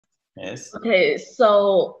Yes. Okay,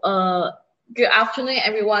 so good afternoon,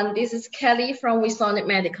 everyone. This is Kelly from Visonic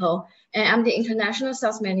Medical, and I'm the International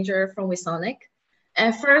Sales Manager from Visonic.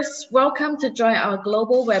 And first, welcome to join our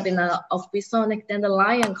global webinar of Visonic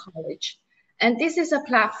Dandelion College. And this is a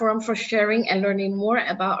platform for sharing and learning more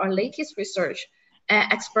about our latest research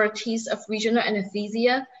and expertise of regional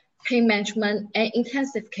anesthesia, pain management, and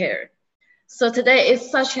intensive care. So today is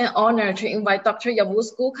such an honor to invite Dr.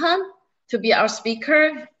 Yavuz Gürkan to be our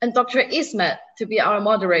speaker, and Dr. Ismet to be our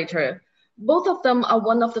moderator. Both of them are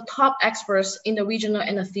one of the top experts in the regional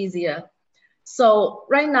anesthesia. So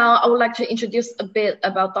right now, I would like to introduce a bit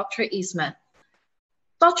about Dr. Ismet.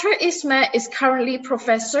 Dr. Ismet is currently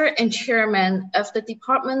professor and chairman of the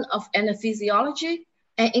Department of Anesthesiology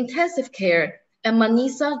and Intensive Care at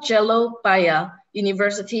Manisa Celal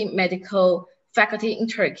University Medical Faculty in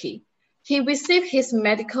Turkey. He received his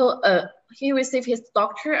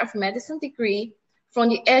Doctor of Medicine degree from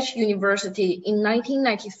the Edge University in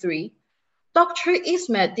 1993. Dr.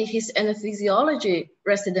 Ismet did his anesthesiology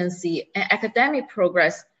residency and academic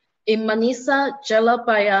progress in Manisa Celal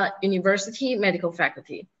University Medical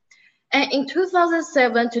Faculty. And in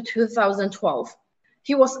 2007 to 2012,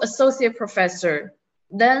 he was associate professor,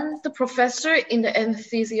 then the professor in the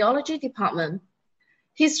anesthesiology department.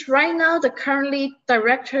 He's right now the currently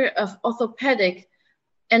director of orthopedic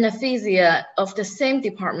anesthesia of the same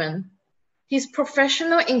department. His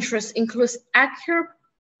professional interests include acute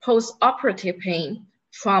post-operative pain,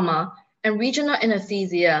 trauma, and regional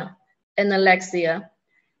anesthesia, analgesia.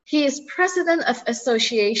 He is president of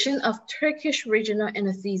Association of Turkish Regional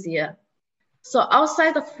Anesthesia. So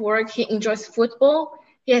outside of work, he enjoys football.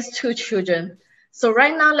 He has 2 children. So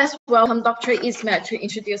right now, let's welcome Dr. Ismet to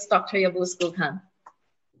introduce Dr. Yavuz Gürkan.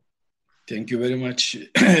 Thank you very much.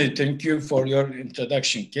 Thank you for your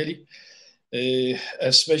introduction, Kelly.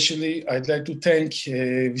 Especially, I'd like to thank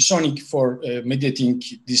Visonic for mediating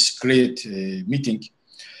this great meeting.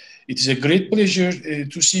 It is a great pleasure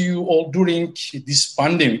to see you all during this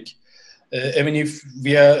pandemic, even if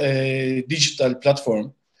via a digital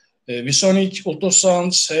platform. Visonic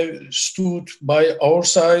ultrasounds have stood by our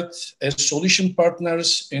side as solution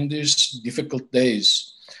partners in these difficult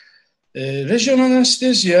days. Regional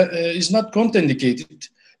anesthesia is not contraindicated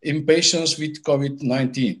in patients with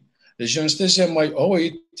COVID-19. Regional anesthesia might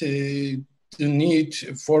avoid the need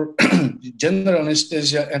for general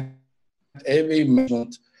anesthesia and airway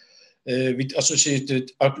management with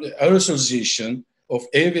associated aerosolization of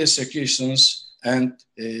airway secretions and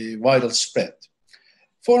viral spread.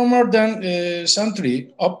 For more than a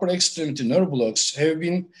century, upper extremity nerve blocks have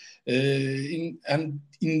been an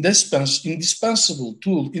indispensable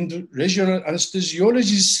tool in the regional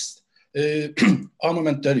anesthesiologist's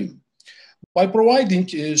armamentarium. By providing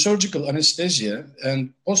surgical anesthesia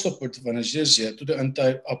and postoperative anesthesia to the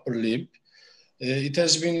entire upper limb, it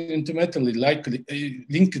has been intimately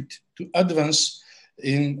linked to advance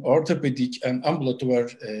in orthopedic and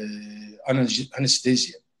ambulatory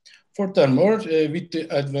anesthesia. Furthermore, with the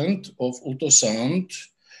advent of ultrasound,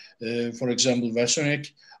 for example,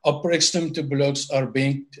 Visonic, upper extremity blocks are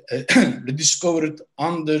being rediscovered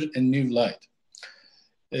under a new light.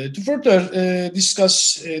 To further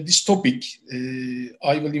discuss this topic,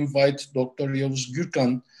 I will invite Dr. Yavuz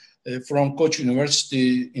Gürkan from Koç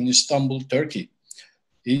University in Istanbul, Turkey.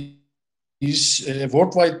 He is a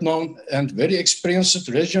worldwide known and very experienced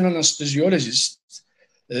regional anesthesiologist.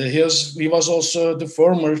 He was also the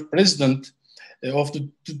former president of the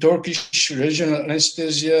Turkish Regional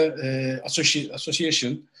Anesthesia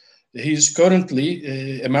Association. He is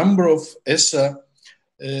currently a member of ESA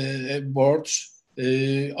board.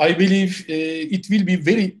 I believe it will be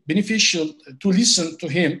very beneficial to listen to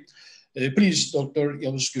him. Please, Dr.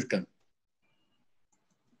 Yavuz Gürkan.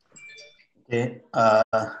 Okay.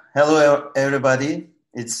 Hello, everybody.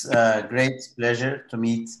 It's a great pleasure to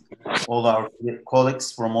meet all our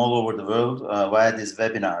colleagues from all over the world via this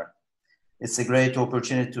webinar. It's a great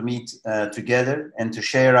opportunity to meet together and to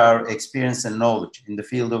share our experience and knowledge in the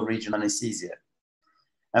field of regional anesthesia.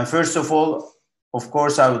 And first of all, of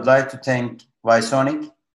course, I would like to thank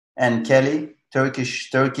Visonic and Kelly,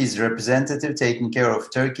 Turkey's representative taking care of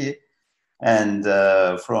Turkey and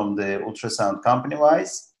from the ultrasound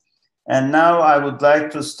company-wise. And now I would like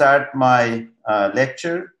to start my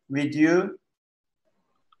lecture with you.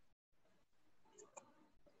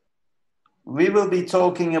 We will be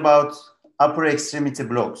talking about upper extremity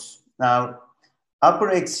blocks. Now, upper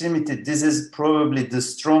extremity, this is probably the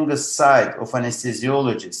strongest side of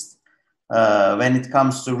anesthesiologist when it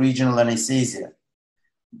comes to regional anesthesia.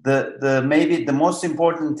 Maybe the most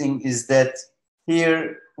important thing is that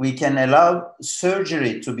here we can allow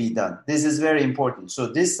surgery to be done. This is very important. So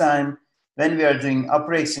this time, when we are doing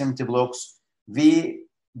upper extremity blocks, we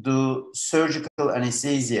do surgical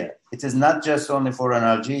anesthesia. It is not just only for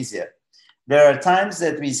analgesia. There are times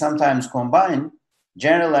that we sometimes combine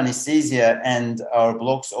general anesthesia and our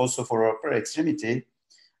blocks also for upper extremity.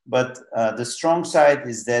 But the strong side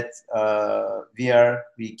is that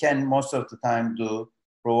we can most of the time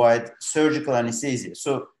provide surgical anesthesia.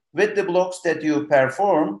 So with the blocks that you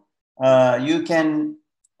perform, you can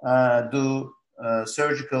do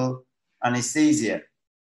surgical anesthesia.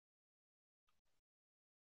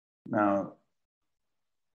 Now,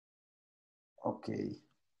 okay.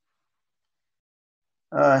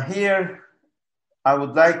 Here, I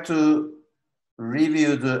would like to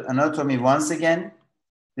review the anatomy once again.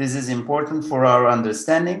 This is important for our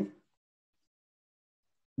understanding.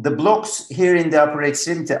 The blocks here in the upper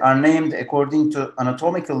extremity are named according to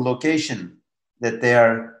anatomical location that they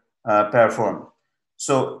are performed.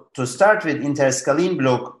 So to start with, interscalene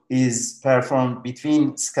block is performed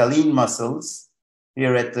between scalene muscles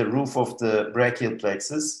here at the roof of the brachial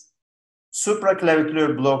plexus.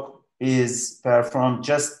 Supraclavicular block is performed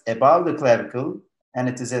just above the clavicle, and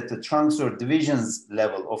it is at the trunks or divisions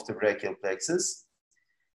level of the brachial plexus.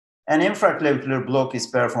 An infraclavicular block is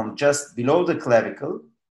performed just below the clavicle.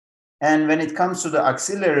 And when it comes to the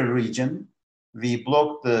axillary region, we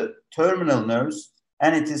block the terminal nerves,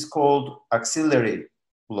 and it is called axillary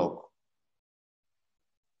block.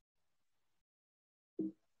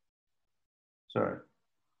 Sorry.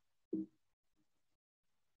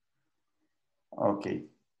 Okay.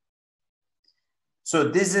 So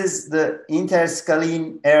this is the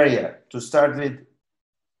interscalene area. To start with,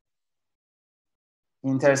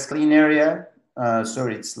 interscalene area.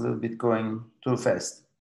 Sorry, it's a little bit going too fast.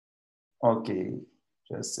 Okay,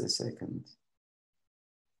 just a second.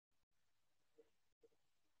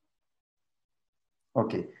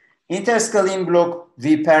 Okay, interscalene block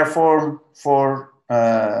we perform for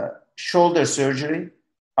shoulder surgery,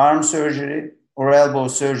 arm surgery, or elbow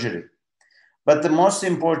surgery. But the most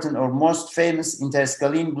important or most famous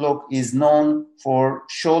interscalene block is known for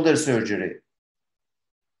shoulder surgery.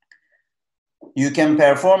 You can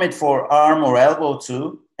perform it for arm or elbow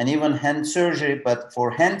too, and even hand surgery, but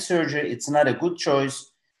for hand surgery, it's not a good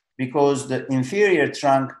choice because the inferior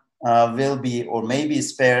trunk will be or may be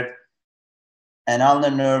spared, and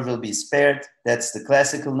ulnar nerve will be spared. That's the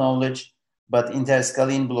classical knowledge, but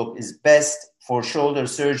interscalene block is best for shoulder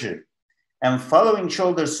surgery. And following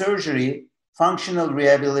shoulder surgery, functional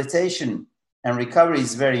rehabilitation and recovery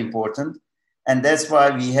is very important. And that's why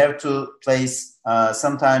we have to place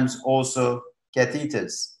sometimes also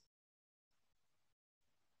catheters.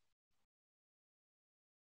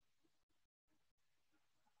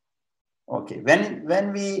 Okay,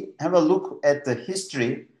 when we have a look at the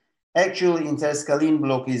history, actually interscalene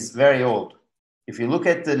block is very old. If you look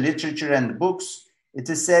at the literature and the books, it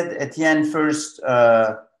is said Etienne first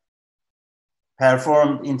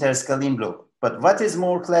performed interscalene block. But what is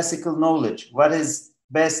more classical knowledge? What is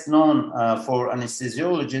best known for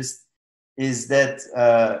anesthesiologists is that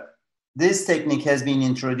this technique has been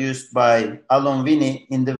introduced by Alon Vinny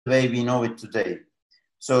in the way we know it today.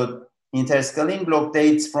 So interscalene block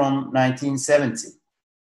dates from 1970.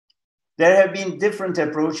 There have been different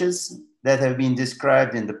approaches that have been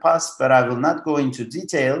described in the past, but I will not go into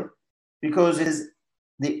detail because it is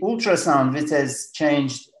the ultrasound which has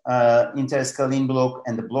changed interscalene block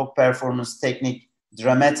and the block performance technique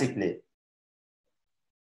dramatically.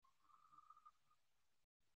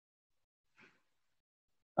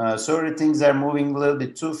 Sorry, things are moving a little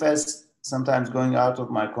bit too fast, sometimes going out of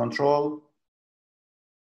my control.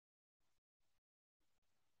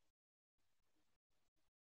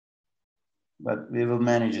 But we will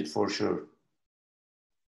manage it for sure.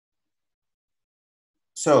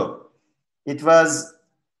 So it was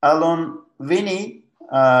Alon Vinny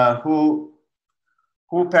who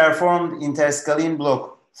performed interscalene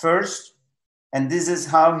block first, and this is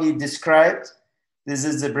how he described. This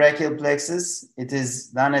is the brachial plexus. It is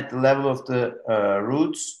done at the level of the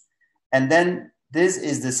roots, and then this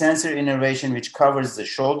is the sensory innervation which covers the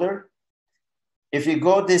shoulder. If you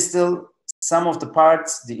go distal, some of the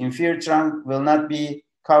parts, the inferior trunk, will not be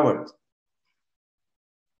covered.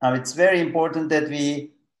 Now, it's very important that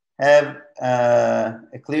we have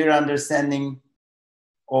a clear understanding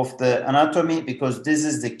of the anatomy because this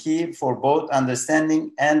is the key for both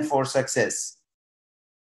understanding and for success.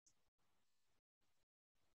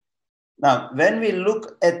 Now, when we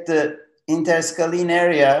look at the interscalene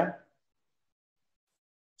area,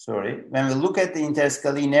 when we look at the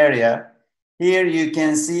interscalene area, here you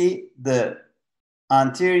can see the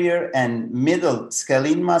anterior and middle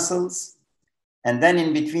scalene muscles. And then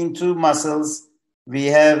in between two muscles, we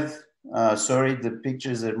have, sorry, the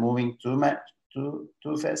pictures are moving too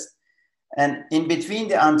fast. And in between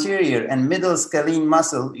the anterior and middle scalene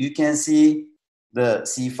muscle, you can see the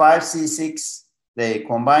C5, C6, they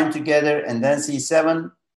combine together, and then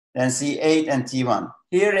C7, then C8 and T1.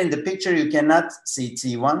 Here in the picture, you cannot see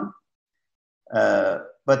T1,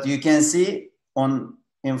 but you can see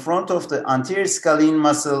in front of the anterior scalene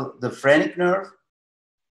muscle, the phrenic nerve,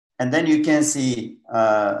 and then you can see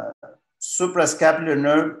suprascapular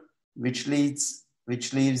nerve, which leaves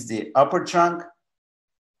the upper trunk.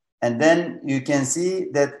 And then you can see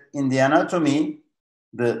that in the anatomy,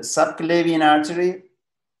 the subclavian artery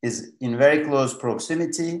is in very close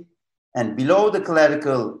proximity. And below the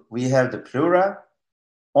clavicle, we have the pleura.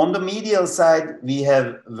 On the medial side, we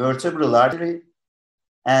have vertebral artery.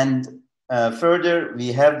 And further,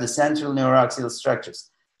 we have the central neuroaxial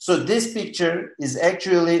structures. So this picture is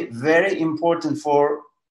actually very important for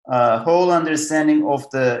whole understanding of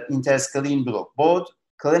the interscalene block, both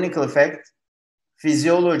clinical effect,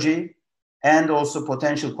 physiology, and also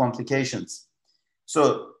potential complications.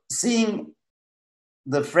 So seeing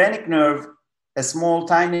the phrenic nerve, a small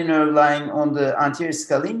tiny nerve lying on the anterior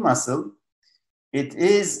scalene muscle, it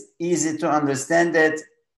is easy to understand that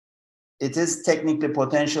it is technically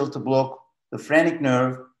potential to block the phrenic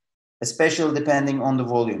nerve, especially depending on the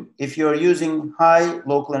volume. If you're using high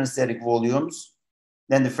local anesthetic volumes,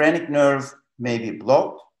 then the phrenic nerve may be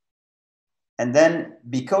blocked. And then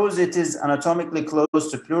because it is anatomically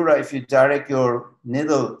close to pleura, if you direct your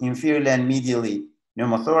needle inferiorly and medially,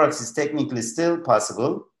 pneumothorax is technically still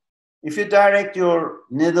possible. If you direct your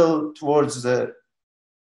needle towards the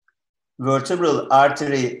vertebral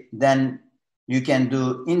artery, then you can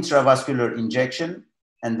do intravascular injection,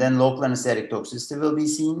 and then local anesthetic toxicity will be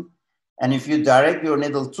seen. And if you direct your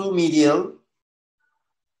needle too medial,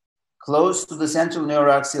 close to the central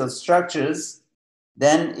neuroaxial structures,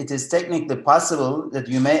 then it is technically possible that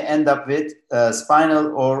you may end up with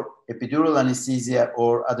spinal or epidural anesthesia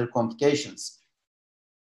or other complications.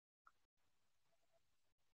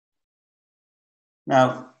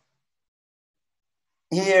 Now,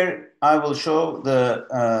 here I will show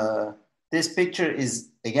this picture is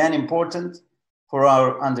again important for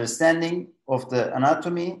our understanding of the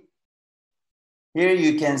anatomy. Here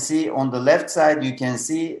you can see on the left side, you can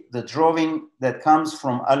see the drawing that comes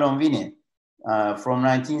from Alonvini from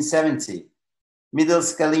 1970. Middle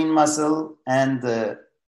scalene muscle and the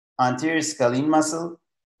anterior scalene muscle.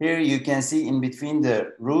 Here you can see in between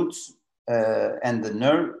the roots and the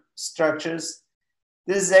nerve structures.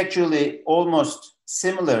 This is actually almost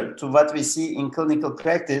similar to what we see in clinical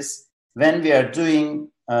practice when we are doing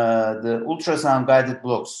the ultrasound guided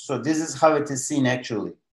blocks. So this is how it is seen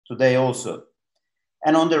actually today also.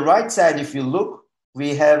 And on the right side, if you look,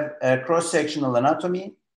 we have a cross-sectional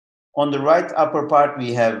anatomy. On the right upper part,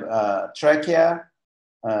 we have trachea,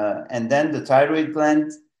 and then the thyroid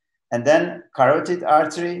gland, and then carotid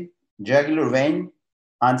artery, jugular vein,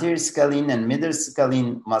 anterior scalene and middle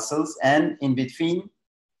scalene muscles, and in between,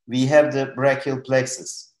 we have the brachial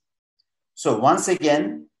plexus. So once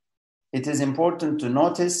again, it is important to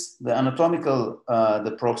notice the anatomical,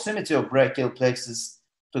 the proximity of brachial plexus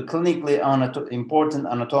to clinically important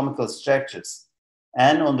anatomical structures.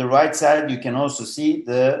 And on the right side, you can also see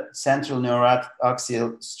the central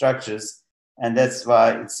neuroaxial structures. And that's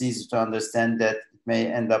why it's easy to understand that it may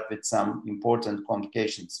end up with some important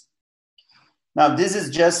complications. Now, this is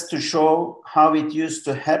just to show how it used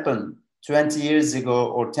to happen 20 years ago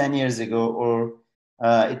or 10 years ago, or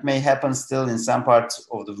it may happen still in some parts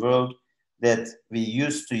of the world that we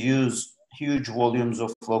used to use huge volumes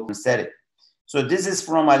of local anesthetic. So this is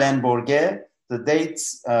from Alain Bourget. The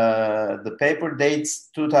dates, the paper dates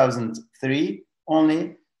 2003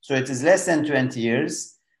 only, so it is less than 20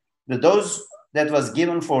 years. The dose that was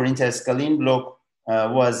given for interscalene block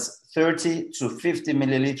was 30 to 50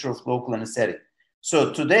 milliliter of local anesthetic.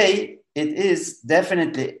 So today, it is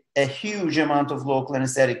definitely a huge amount of local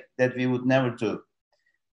anesthetic that we would never do.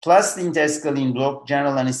 Plus the interscalene block,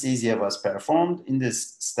 general anesthesia was performed in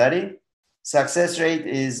this study. Success rate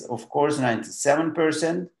is, of course,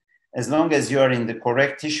 97%. As long as you are in the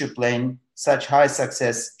correct tissue plane, such high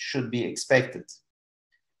success should be expected.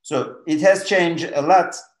 So it has changed a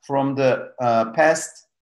lot from the past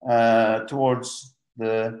towards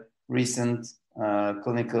the recent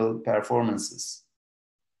clinical performances.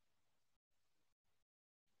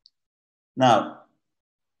 Now,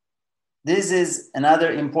 this is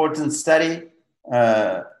another important study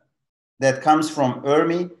that comes from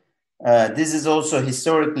ERMI. This is also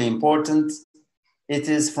historically important. It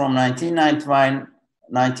is from 1999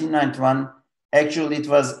 1991, actually it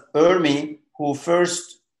was Ermi who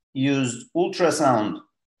first used ultrasound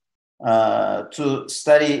to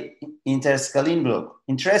study interscalene block.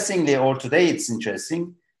 Interestingly, or today it's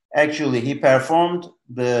interesting, actually he performed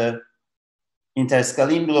the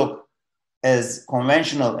interscalene block as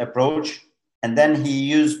conventional approach, and then he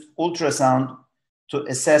used ultrasound to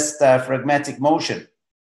assess diaphragmatic motion.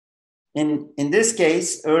 In this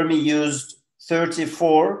case, Ermi used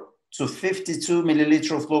 34 to 52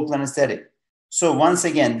 milliliter of local anesthetic. So once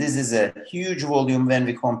again, this is a huge volume when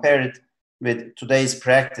we compare it with today's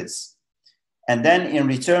practice. And then in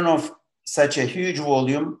return of such a huge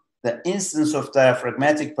volume, the incidence of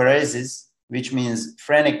diaphragmatic paralysis, which means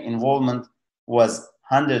phrenic involvement, was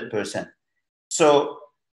 100%. So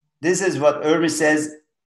this is what Ermi says,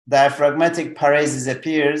 diaphragmatic paralysis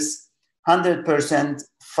appears 100%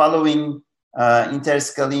 following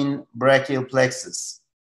interscalene brachial plexus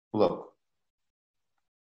block.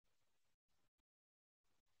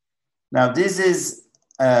 Now this is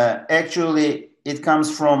actually, it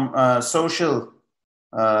comes from social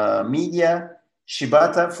media.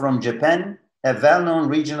 Shibata from Japan, a well-known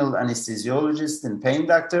regional anesthesiologist and pain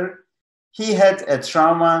doctor. He had a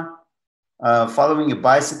trauma following a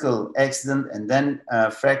bicycle accident and then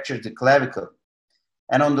fractured the clavicle.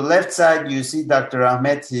 And on the left side, you see Dr.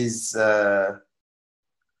 Ahmet, his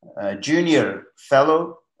junior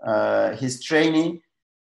fellow, his trainee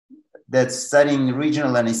that's studying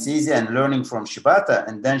regional anesthesia and learning from Shibata.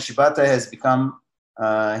 And then Shibata has become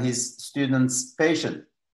his student's patient.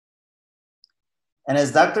 And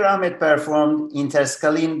as Dr. Ahmet performed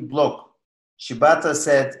interscalene block, Shibata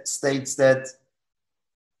states that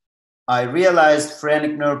I realized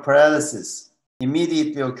phrenic nerve paralysis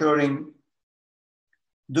immediately occurring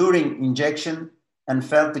during injection and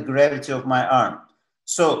felt the gravity of my arm.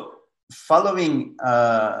 So following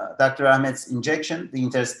Dr. Ahmet's injection, the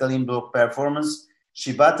interscalene block performance,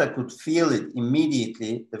 Shibata could feel it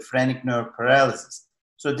immediately, the phrenic nerve paralysis.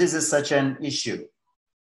 So this is such an issue.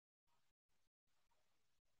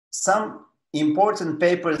 Some important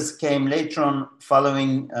papers came later on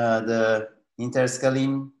following the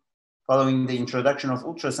introduction of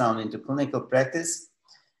ultrasound into clinical practice.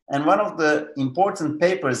 And one of the important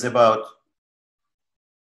papers about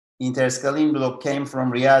interscalene block came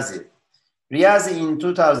from Riazi. Riazi in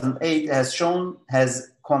 2008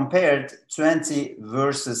 has compared 20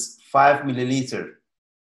 versus 5 milliliter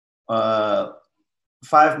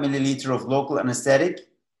of local anesthetic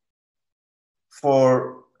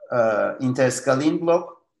for interscalene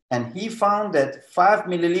block, and he found that 5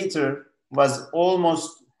 milliliter was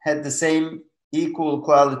almost had the same equal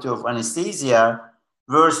quality of anesthesia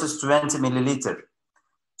versus 20 milliliter.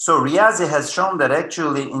 So Riazi has shown that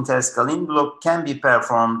actually interscalene block can be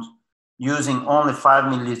performed using only 5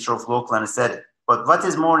 milliliter of local anesthetic. But what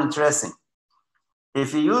is more interesting,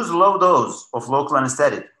 if you use low dose of local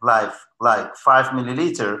anesthetic, like 5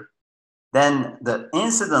 milliliter, then the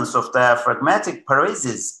incidence of diaphragmatic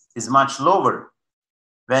paralysis is much lower.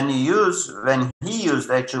 When he used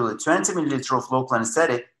actually 20 milliliter of local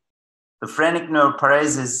anesthetic, the phrenic nerve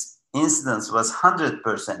paralysis incidence was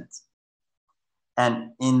 100%.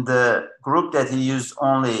 And in the group that he used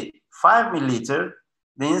only 5 milliliter,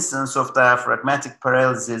 the incidence of diaphragmatic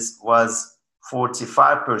paralysis was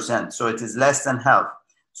 45%. So it is less than half.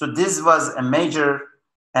 So this was a major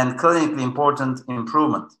and clinically important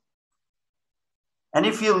improvement. And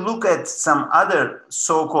if you look at some other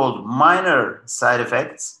so-called minor side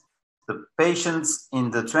effects, the patients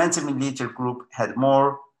in the 20 milliliter group had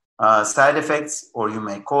more side effects, or you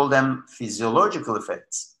may call them physiological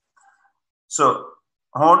effects. So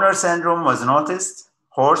Horner syndrome was noticed,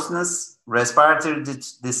 hoarseness, respiratory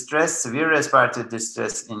distress, severe respiratory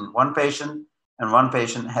distress in one patient, and one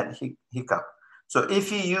patient had hiccup. So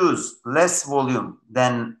if you use less volume,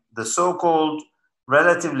 then the so-called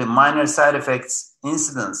relatively minor side effects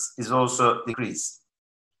incidence is also decreased.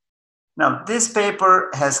 Now, this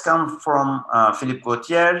paper has come from Philippe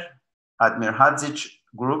Gautier, Admir Hadzic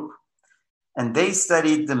group, and they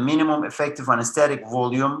studied the minimum effective anesthetic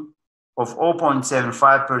volume of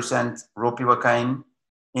 0.75% ropivacaine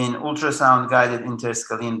in ultrasound-guided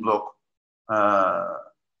interscalene block.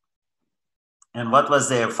 And what was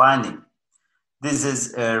their finding? This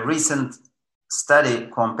is a recent study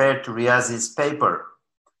compared to Riazi's paper.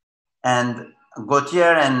 And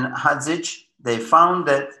Gautier and Hadzic, they found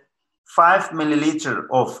that 5 milliliter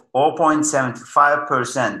of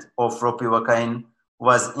 0.75% of ropivacaine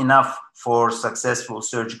was enough for successful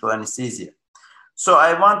surgical anesthesia. So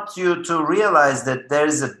I want you to realize that there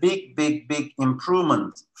is a big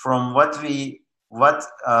improvement from how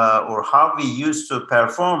we used to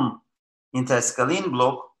perform interscalene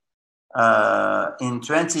block in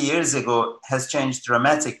 20 years ago has changed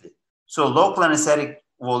dramatically. So local anesthetic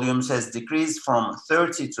volumes has decreased from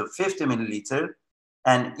 30 to 50 milliliter,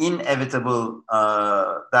 and inevitable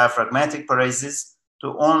diaphragmatic paresis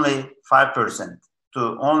to only 5%,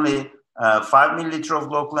 to only 5 milliliter of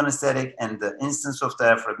local anesthetic, and the instance of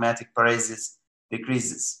diaphragmatic paresis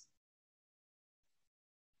decreases.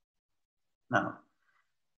 Now,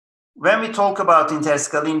 when we talk about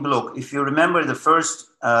interscalene block, if you remember the first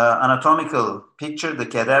anatomical picture, the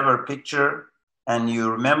cadaver picture, and you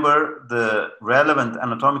remember the relevant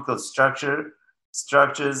anatomical structures,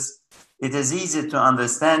 it is easy to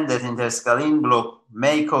understand that interscalene block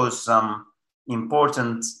may cause some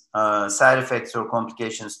important side effects or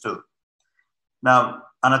complications too. Now,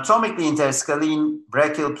 anatomically, interscalene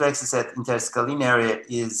brachial plexus at interscalene area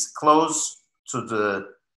is close to the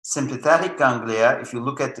sympathetic ganglia. If you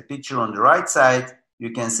look at the picture on the right side,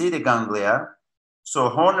 you can see the ganglia. So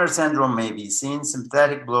Horner syndrome may be seen,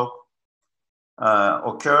 sympathetic block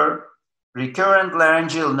occur. Recurrent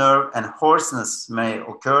laryngeal nerve and hoarseness may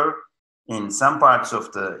occur in some parts of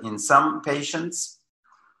in some patients.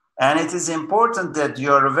 And it is important that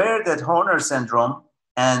you are aware that Horner syndrome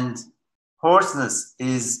and hoarseness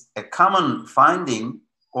is a common finding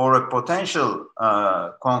or a potential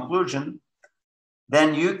conclusion.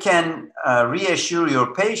 Then you can reassure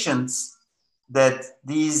your patients that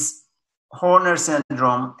these Horner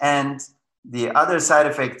syndrome and the other side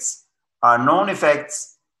effects are known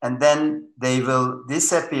effects, and then they will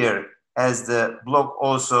disappear as the block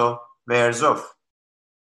also wears off.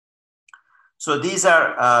 So these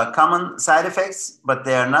are common side effects, but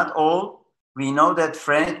they are not all. We know that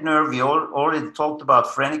phrenic nerve, we already talked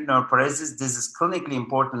about phrenic nerve paresis. This is clinically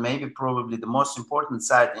important, maybe probably the most important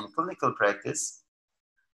side in clinical practice.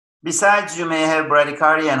 Besides, you may have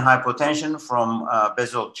bradycardia and hypotension from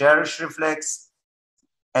basal gyrus reflex.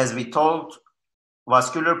 As we told,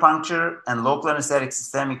 vascular puncture and local anesthetic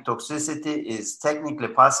systemic toxicity is technically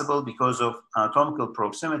possible because of anatomical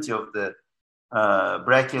proximity of the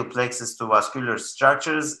brachial plexus to vascular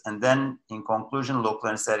structures, and then in conclusion, local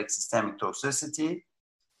anesthetic systemic toxicity.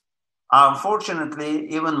 Unfortunately,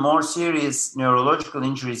 even more serious neurological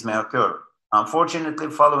injuries may occur.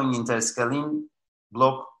 Unfortunately, following interscalene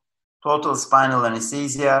block, total spinal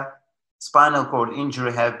anesthesia, spinal cord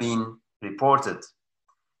injury have been reported.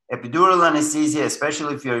 Epidural anesthesia,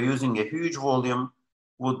 especially if you're using a huge volume,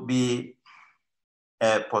 would be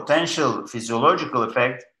a potential physiological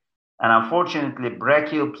effect. And unfortunately,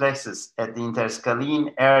 brachial plexus at the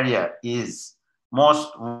interscalene area is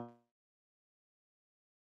most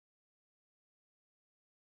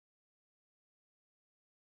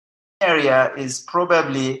area is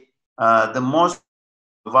probably the most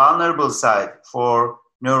vulnerable side for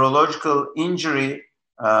neurological injury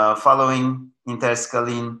following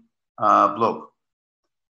interscalene block.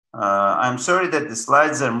 I'm sorry that the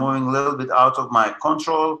slides are moving a little bit out of my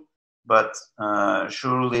control, but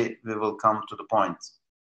surely we will come to the point.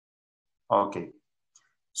 Okay.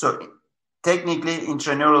 So technically,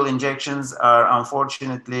 intraneural injections are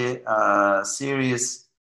unfortunately serious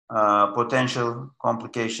potential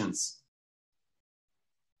complications.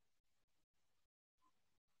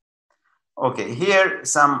 Okay, here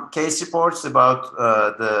some case reports about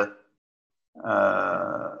the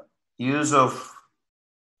use of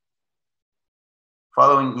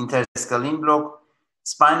following interscalene block,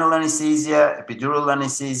 spinal anesthesia, epidural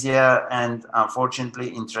anesthesia, and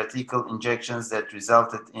unfortunately intrathecal injections that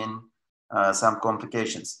resulted in some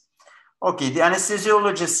complications. Okay, the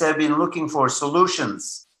anesthesiologists have been looking for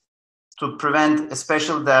solutions to prevent a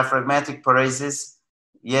special diaphragmatic paresis,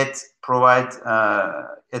 yet provide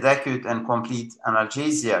adequate and complete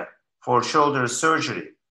analgesia for shoulder surgery.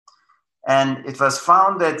 And it was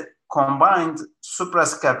found that combined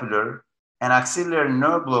suprascapular and axillary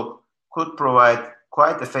nerve block could provide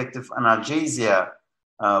quite effective analgesia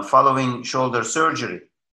following shoulder surgery.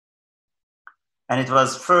 And it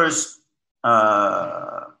was first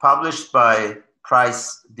published by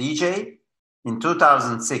Price DJ in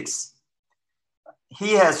 2006.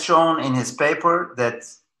 He has shown in his paper that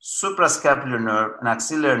suprascapular nerve and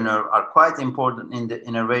axillary nerve are quite important in the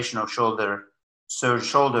innervation of shoulder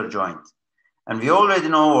joint. And we already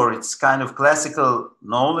know, or it's kind of classical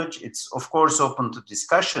knowledge, it's of course open to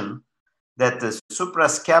discussion, that the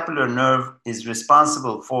suprascapular nerve is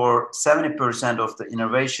responsible for 70% of the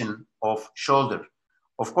innervation of shoulder.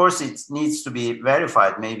 Of course, it needs to be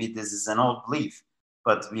verified. Maybe this is an old belief,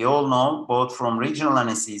 but we all know, both from regional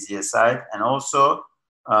anesthesia side and also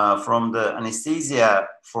from the anesthesia,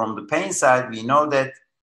 from the pain side, we know that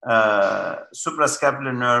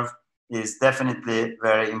suprascapular nerve is definitely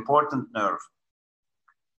very important nerve.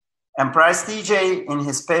 And Price TJ in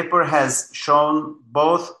his paper has shown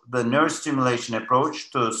both the nerve stimulation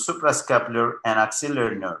approach to suprascapular and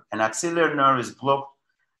axillary nerve. And axillary nerve is blocked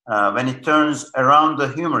when it turns around the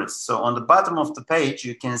humerus. So on the bottom of the page,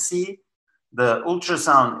 you can see the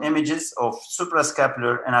ultrasound images of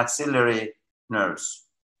suprascapular and axillary nerves.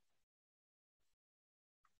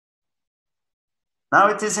 Now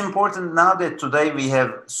it is important now that today we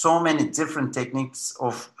have so many different techniques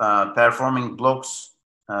of performing blocks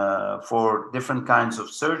for different kinds of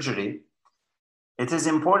surgery. It is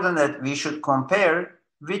important that we should compare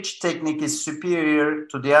which technique is superior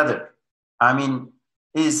to the other. I mean,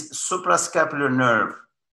 is suprascapular nerve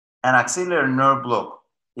and axillary nerve block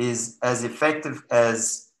is as effective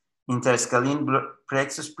as interscalene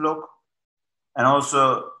plexus block? And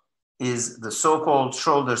also, is the so-called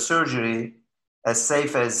shoulder surgery as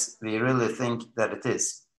safe as we really think that it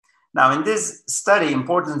is? Now, in this study,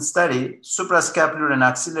 important study, suprascapular and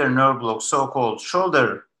axillary nerve block, so-called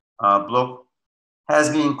shoulder block, has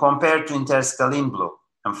been compared to interscalene block.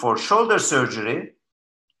 And for shoulder surgery,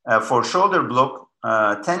 for shoulder block,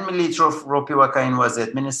 10 milliliter of ropivacaine was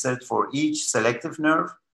administered for each selective nerve.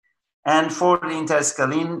 And for the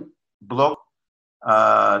interscalene block,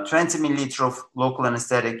 20 milliliter of local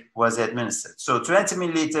anesthetic was administered. So 20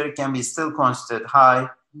 milliliter can be still considered high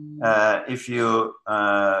if you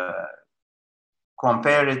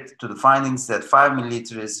compare it to the findings that 5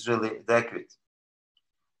 milliliter is really adequate.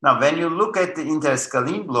 Now, when you look at the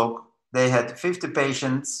interscalene block, they had 50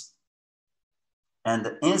 patients, and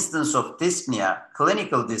the incidence of dyspnea,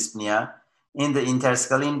 clinical dyspnea, in the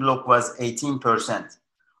interscalene block was 18%.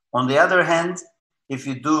 On the other hand, if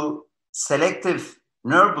you do selective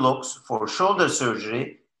nerve blocks for shoulder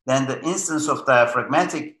surgery, then the incidence of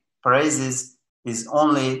diaphragmatic paresis is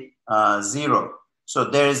only 0. So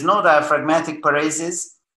there is no diaphragmatic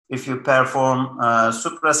paresis if you perform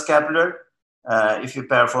suprascapular,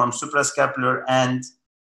 and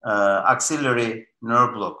axillary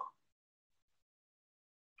nerve block.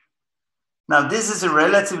 Now, this is a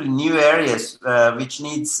relatively new area which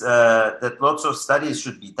needs that lots of studies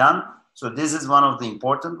should be done. So this is one of the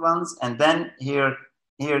important ones. And then here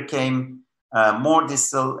came more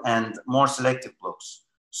distal and more selective blocks.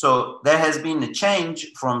 So there has been a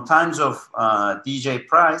change from times of DJ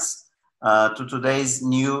Price to today's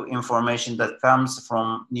new information that comes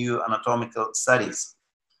from new anatomical studies.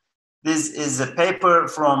 This is a paper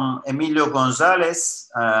from Emilio Gonzalez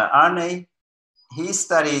Arnay. He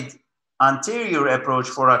studied anterior approach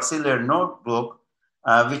for axillary nerve block,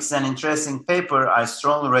 which is an interesting paper I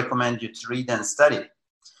strongly recommend you to read and study.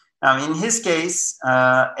 Now, in his case,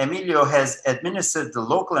 Emilio has administered the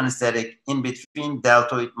local anesthetic in between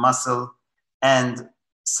deltoid muscle and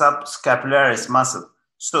subscapularis muscle.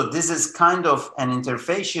 So this is kind of an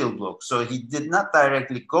interfacial block. So he did not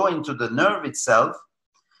directly go into the nerve itself,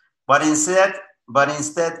 but instead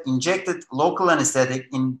injected local anesthetic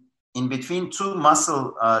in between two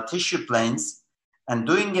muscle tissue planes, and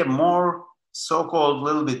doing a more so-called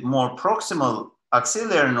little bit more proximal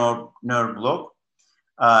axillary nerve block,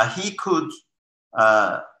 he could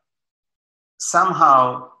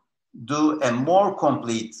somehow do a more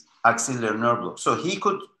complete axillary nerve block. So he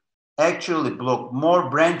could actually block more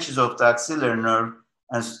branches of the axillary nerve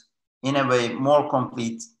and in a way more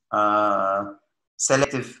complete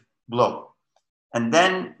selective block. And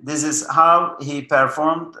then this is how he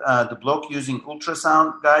performed the block using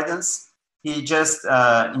ultrasound guidance. He just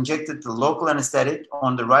injected the local anesthetic.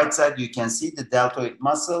 On the right side, you can see the deltoid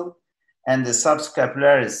muscle and the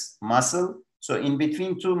subscapularis muscle. So in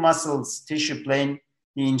between two muscles tissue plane,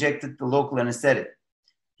 he injected the local anesthetic.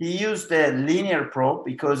 He used a linear probe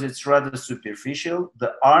because it's rather superficial.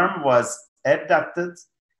 The arm was abducted,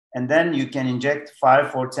 and then you can inject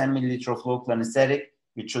 5 or 10 milliliter of local anesthetic,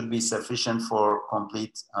 which should be sufficient for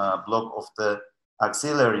complete block of the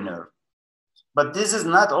axillary nerve. But this is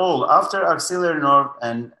not all. After axillary nerve,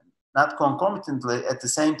 and not concomitantly, at the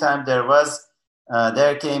same time,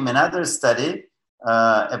 there came another study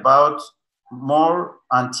about more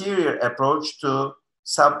anterior approach to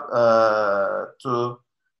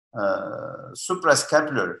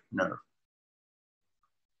suprascapular nerve.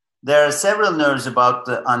 There are several nerves about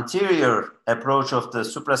the anterior approach of the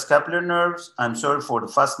suprascapular nerves. I'm sorry for the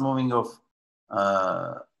fast moving of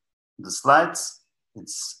the slides.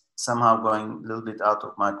 It's somehow going a little bit out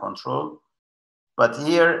of my control. But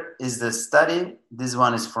here is the study. This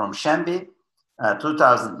one is from Shambi,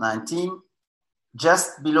 2019.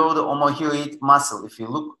 Just below the omohyoid muscle, if you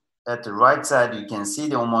look at the right side, you can see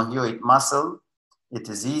the omohyoid muscle. It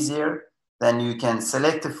is easier. Then you can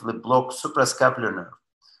selectively block suprascapular nerve.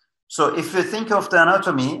 So if you think of the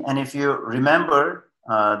anatomy, and if you remember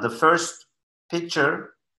the first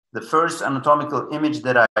picture, the first anatomical image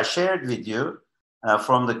that I shared with you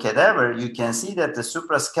from the cadaver, you can see that the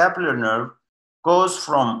suprascapular nerve goes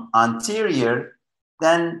from anterior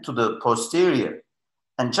then to the posterior.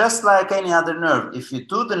 And just like any other nerve, if you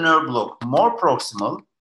do the nerve block more proximal,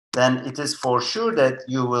 then it is for sure that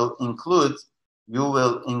you will include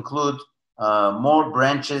more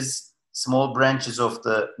branches, small branches of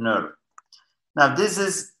the nerve. Now, this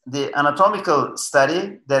is the anatomical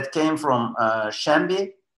study that came from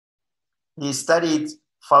Shambi. He studied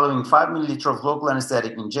following 5 milliliter of local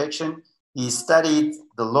anesthetic injection. He studied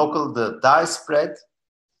the dye spread,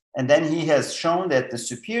 and then he has shown that the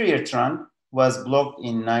superior trunk was blocked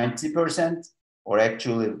in 90%, or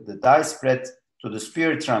actually the dye spread to the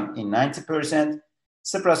superior trunk in 90%.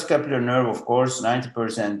 Suprascapular nerve, of course,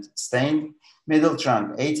 90% stained. Middle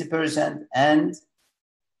trunk, 80%, and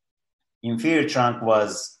inferior trunk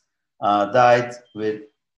was dyed with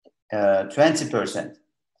 20%.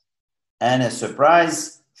 And a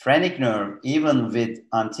surprise, phrenic nerve, even with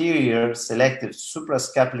anterior selective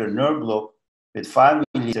suprascapular nerve block with 5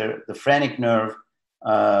 milliliter, the phrenic nerve,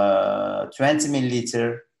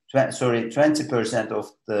 20%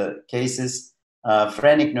 of the cases,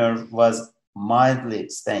 phrenic nerve was mildly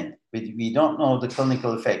stained. We don't know the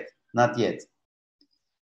clinical effect, not yet.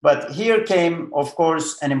 But here came, of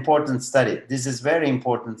course, an important study. This is very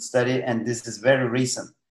important study, and this is very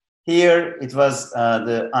recent. Here it was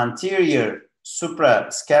the anterior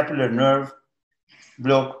suprascapular nerve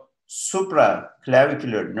block,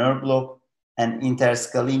 supraclavicular nerve block, and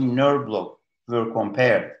interscalene nerve block were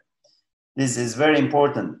compared. This is very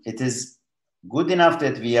important. It is good enough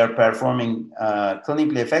that we are performing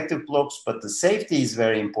clinically effective blocks, but the safety is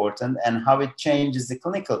very important and how it changes the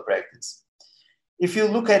clinical practice. If you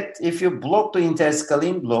block the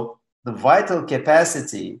interscalene block, the vital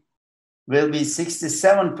capacity will be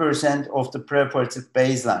 67% of the preoperative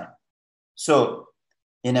baseline. So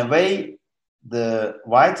in a way, the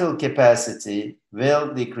vital capacity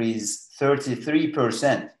will decrease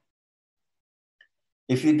 33%.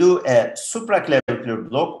 If you do a supraclavicular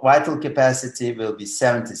block, vital capacity will be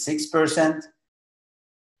 76%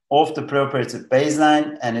 of the preoperative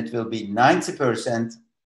baseline, and it will be 90%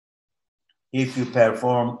 if you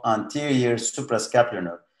perform anterior suprascapular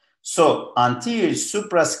nerve. So anterior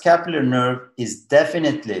suprascapular nerve is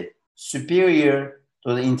definitely superior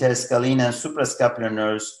to the interscalene and suprascapular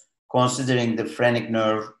nerves, considering the phrenic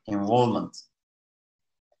nerve involvement.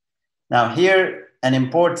 Now here, an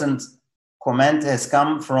important comment has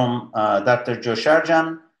come from Dr.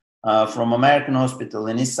 Josharjan from American Hospital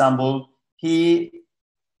in Istanbul. He,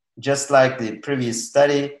 just like the previous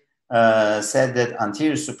study, said that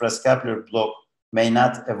anterior suprascapular block may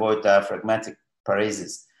not avoid diaphragmatic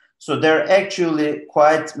paresis. So there are actually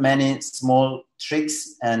quite many small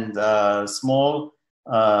tricks and small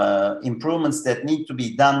improvements that need to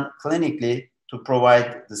be done clinically to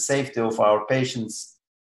provide the safety of our patients,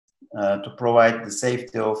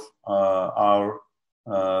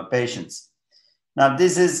 Now,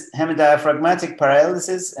 this is hemidiaphragmatic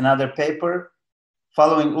paralysis, another paper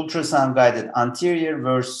following ultrasound-guided anterior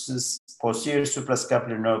versus posterior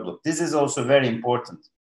suprascapular nerve block. This is also very important.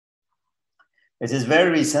 It is very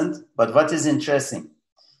recent, but what is interesting?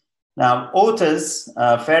 Now, Otis,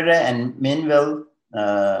 Ferre, and Minwell,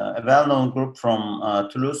 a well-known group from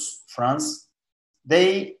Toulouse, France,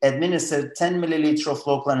 they administered 10 milliliter of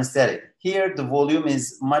local anesthetic. Here, the volume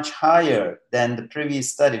is much higher than the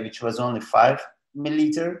previous study, which was only 5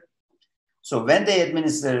 milliliter. So when they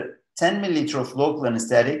administer 10 milliliter of local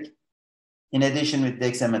anesthetic, in addition with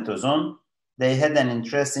dexamethasone, they had an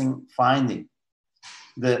interesting finding.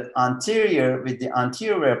 With the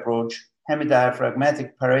anterior approach,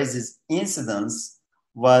 hemidiaphragmatic paresis incidence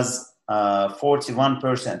was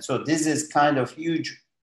 41%. So this is kind of huge,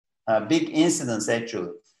 big incidence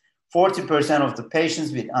actually. 40% of the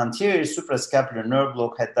patients with anterior suprascapular nerve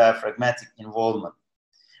block had diaphragmatic involvement.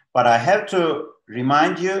 But I have to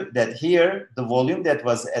remind you that here, the volume that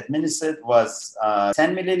was administered was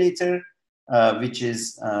 10 milliliter, which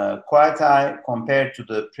is quite high compared to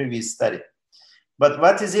the previous study. But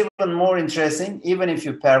what is even more interesting, even if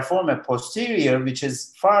you perform a posterior, which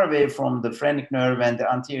is far away from the phrenic nerve and the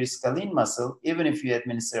anterior scalene muscle, even if you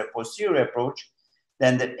administer a posterior approach,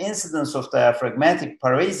 then the incidence of diaphragmatic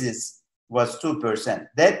paresis was 2%.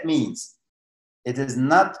 That means it is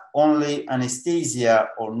not only anesthesia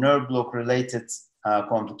or nerve block related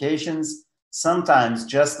complications. Sometimes,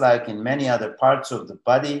 just like in many other parts of the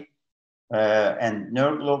body and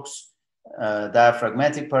nerve blocks,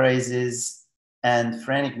 diaphragmatic paresis and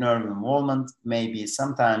phrenic nerve involvement may be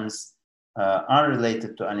sometimes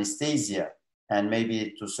unrelated to anesthesia and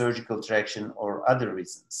maybe to surgical traction or other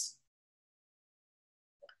reasons.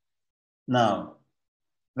 Now,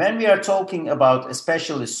 when we are talking about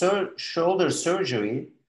especially shoulder surgery,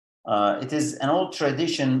 it is an old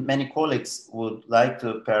tradition. Many colleagues would like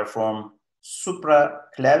to perform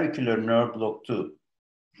supraclavicular nerve block too.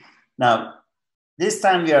 Now, this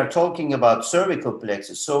time we are talking about cervical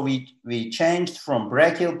plexus. So we changed from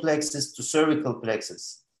brachial plexus to cervical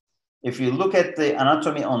plexus. If you look at the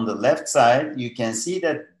anatomy on the left side, you can see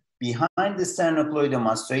that behind the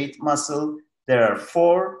sternocleidomastoid muscle, there are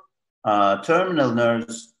 4 terminal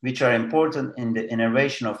nerves which are important in the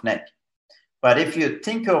innervation of neck. But if you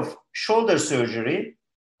think of shoulder surgery,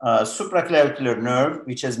 supraclavicular nerve,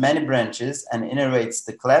 which has many branches and innervates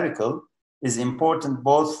the clavicle, is important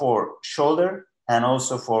both for shoulder and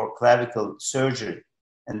also for clavicle surgery.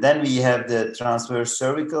 And then we have the transverse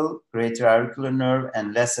cervical, greater auricular nerve,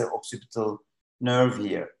 and lesser occipital nerve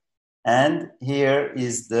here. And here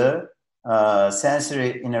is the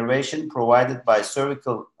sensory innervation provided by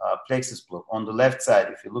cervical plexus block. On the left side,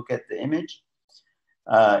 if you look at the image,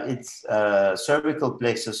 its cervical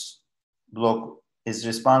plexus block is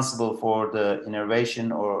responsible for the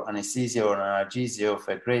innervation or anesthesia or analgesia of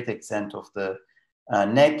a great extent of the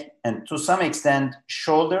neck, and to some extent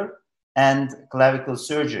shoulder and clavicle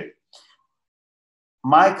surgery.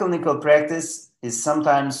 My clinical practice is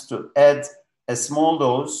sometimes to add a small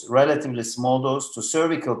dose, relatively small dose, to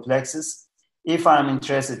cervical plexus if I'm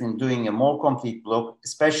interested in doing a more complete block,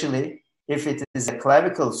 especially if it is a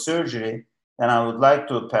clavicle surgery, then I would like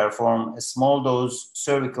to perform a small dose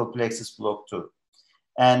cervical plexus block too.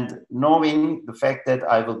 And knowing the fact that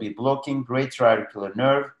I will be blocking greater auricular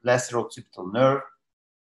nerve, lesser occipital nerve,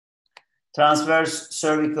 transverse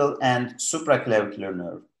cervical and supraclavicular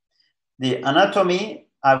nerve. The anatomy,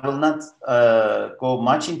 I will not go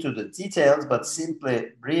much into the details, but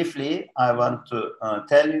simply briefly, I want to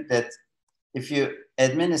tell you that if you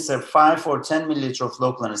administer 5 or 10 milliliters of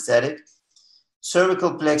local anesthetic,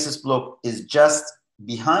 cervical plexus block is just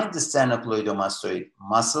behind the sternocleidomastoid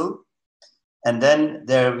muscle. And then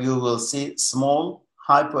there you will see small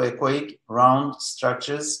hypoechoic round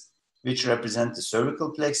structures which represent the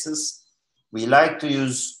cervical plexus. We like to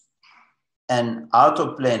use an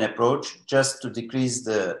out-of-plane approach just to decrease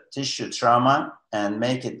the tissue trauma and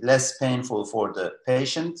make it less painful for the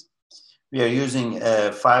patient. We are using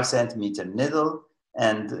a 5 centimeter needle,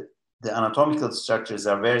 and the anatomical structures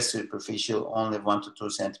are very superficial, only 1 to 2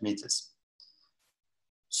 centimeters.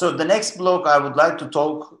 So the next block I would like to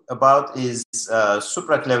talk about is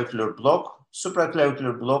supraclavicular block.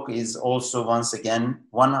 Supraclavicular block is also, once again,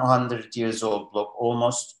 100 years old block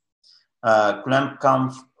almost.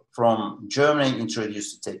 Klempkamp from Germany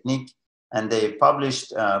introduced the technique, and they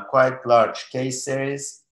published quite large case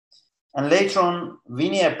series. And later on,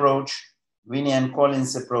 Winnie and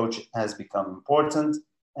Collins approach has become important.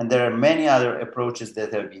 And there are many other approaches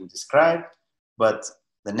that have been described, but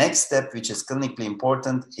the next step, which is clinically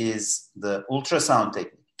important, is the ultrasound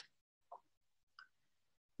technique.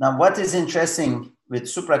 Now, what is interesting with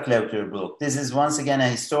supraclavicular block? This is once again a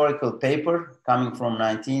historical paper coming from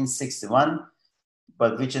 1961,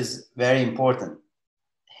 but which is very important.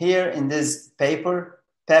 Here in this paper,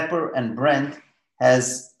 Pepper and Brent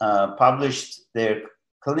has published their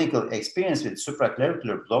clinical experience with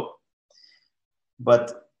supraclavicular block.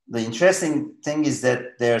 But the interesting thing is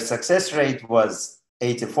that their success rate was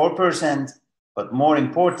 84%, but more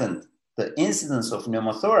important, the incidence of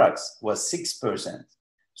pneumothorax was 6%.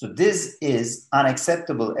 So this is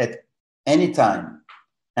unacceptable at any time.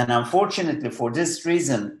 And unfortunately for this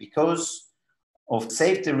reason, because of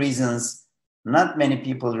safety reasons, not many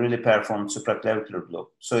people really performed supraclavicular block.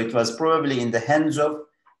 So it was probably in the hands of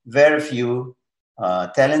very few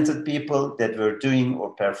talented people that were doing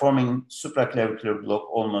or performing supraclavicular block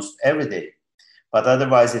almost every day. But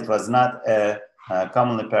otherwise, it was not a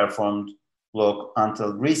commonly performed block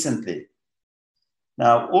until recently.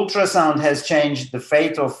 Now, ultrasound has changed the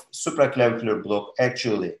fate of supraclavicular block,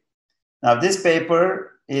 actually. Now, this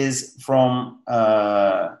paper is from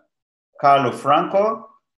Carlo Franco.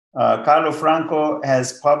 Carlo Franco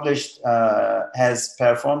has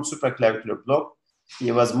performed supraclavicular block.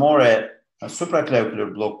 He was more a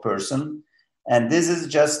supraclavicular block person. And this is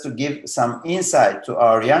just to give some insight to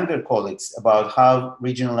our younger colleagues about how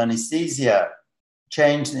regional anesthesia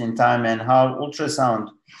changed in time and how ultrasound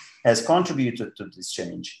has contributed to this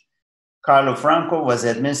change. Carlo Franco was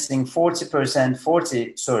administering 40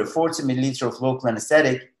 milliliters of local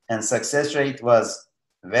anesthetic, and success rate was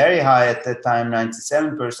very high at that time,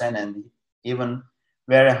 97%, and even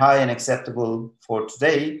very high and acceptable for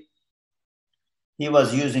today, he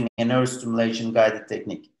was using a nerve stimulation guided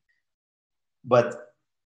technique. But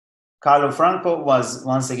Carlo Franco was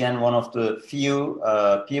once again one of the few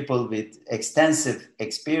people with extensive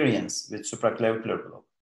experience with supraclavicular block.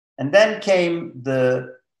 And then came the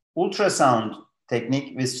ultrasound technique,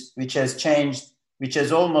 which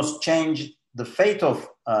has almost changed the fate of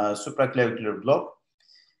supraclavicular block.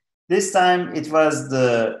 This time it was the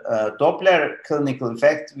Doppler clinical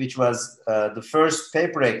effect, which was the first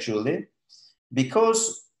paper actually, because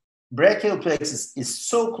brachial plexus is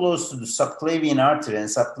so close to the subclavian artery, and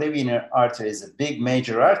subclavian artery is a big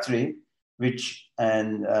major artery,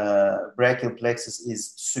 and brachial plexus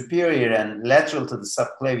is superior and lateral to the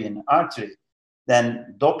subclavian artery.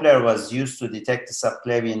 Then Doppler was used to detect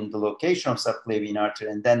the location of subclavian artery,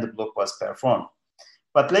 and then the block was performed.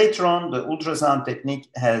 But later on, the ultrasound technique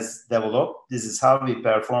has developed. This is how we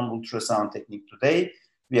perform ultrasound technique today.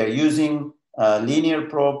 We are using a linear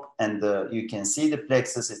probe, and you can see the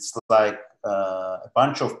plexus. It's like a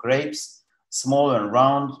bunch of grapes, small and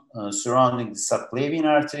round, surrounding the subclavian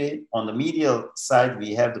artery. On the medial side, we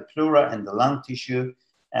have the pleura and the lung tissue,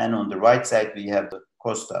 and on the right side, we have the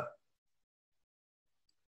costa.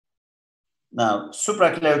 Now,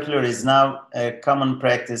 supraclavicular is now a common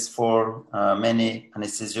practice for many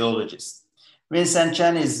anesthesiologists. Vincent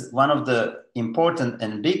Chen is one of the important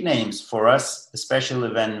and big names for us,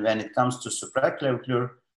 especially when it comes to supraclavicular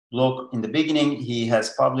block. In the beginning, he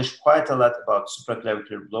has published quite a lot about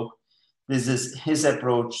supraclavicular block. This is his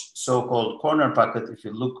approach, so-called corner pocket. If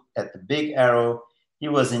you look at the big arrow, he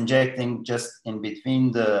was injecting just in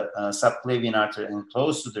between the subclavian artery and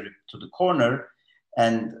close to the corner.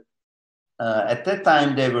 And at that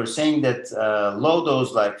time, they were saying that low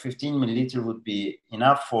dose, like 15 milliliter, would be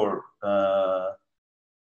enough for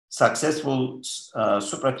successful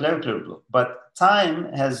supraclavicular block. But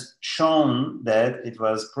time has shown that it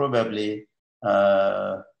was probably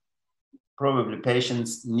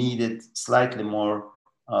patients needed slightly more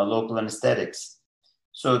local anesthetics.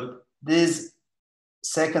 So this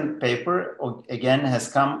second paper, again,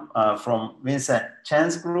 has come from Vincent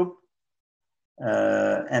Chen's group.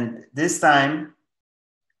 And this time,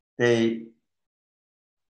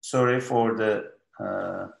 sorry for the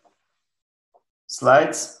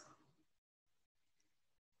slides.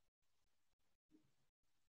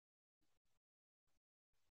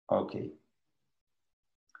 Okay.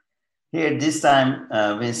 Here, this time,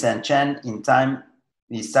 Vincent Chen, in time,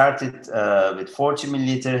 we started with 40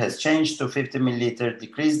 milliliter, has changed to 50 milliliter,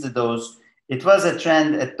 decreased the dose. It was a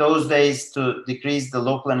trend at those days to decrease the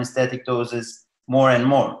local anesthetic doses more and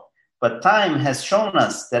more. But time has shown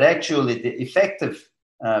us that actually the effective,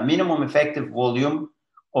 minimum effective volume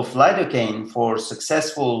of lidocaine for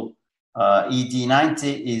successful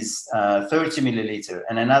ED90 is 30 milliliter.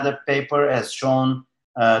 And another paper has shown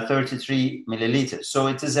 33 milliliters. So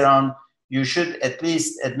it is around, you should at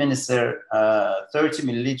least administer 30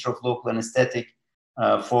 milliliter of local anesthetic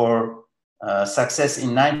for success in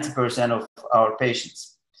 90% of our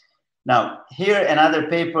patients. Now, here another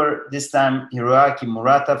paper, this time Hiroaki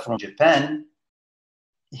Murata from Japan.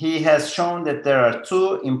 He has shown that there are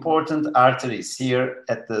two important arteries here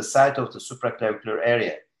at the site of the supraclavicular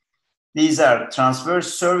area. These are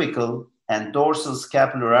transverse cervical and dorsal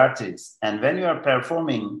scapular arteries. And when you are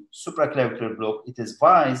performing supraclavicular block, it is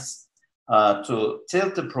wise to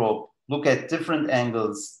tilt the probe, look at different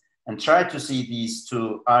angles, and try to see these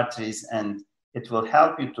two arteries, and it will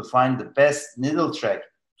help you to find the best needle track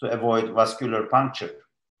to avoid vascular puncture.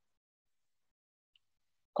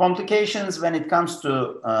 Complications when it comes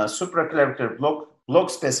to supraclavicular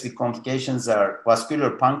block-specific complications are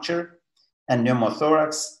vascular puncture and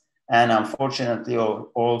pneumothorax, and unfortunately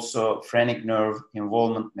also phrenic nerve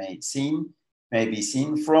involvement may be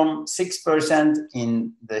seen from 6%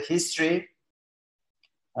 in the history,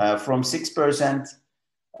 from 6%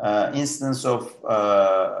 incidence of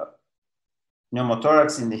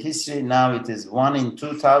pneumothorax in the history. Now it is 1 in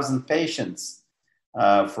 2,000 patients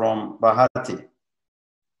from Bahati.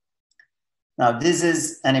 Now, this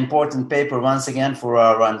is an important paper, once again, for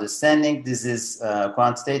our understanding. This is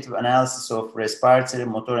quantitative analysis of respiratory,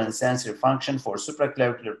 motor, and sensory function for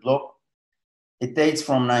supraclavicular block. It dates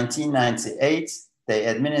from 1998. They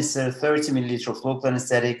administered 30 milliliters of local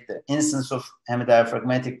anesthetic. The incidence of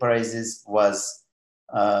hemidiaphragmatic paresis was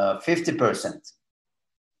 50%.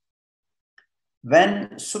 When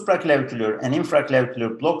supraclavicular and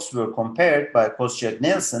infraclavicular blocks were compared by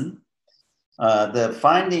Koscheck-Nielsen, the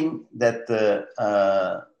finding that the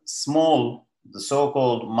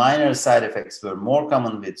so-called minor side effects were more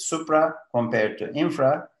common with supra compared to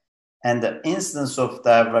infra, and the incidence of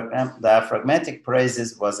diaphragmatic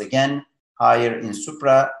paralysis was again higher in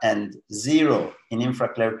supra and 0 in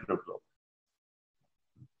infraclavicular block.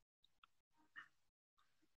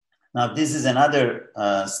 Now, this is another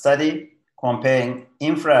study comparing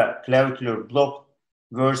infraclavicular block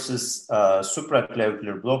versus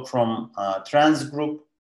supraclavicular block from trans group.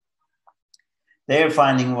 Their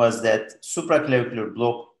finding was that supraclavicular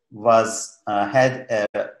block had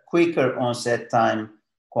a quicker onset time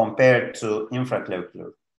compared to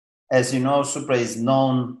infraclavicular. As you know, supra is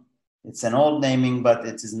known, it's an old naming, but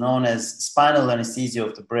it is known as spinal anesthesia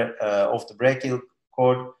of the brachial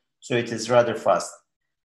cord, so it is rather fast.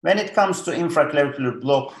 When it comes to infraclavicular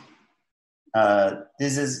block,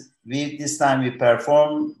 this time we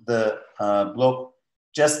perform the block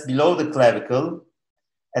just below the clavicle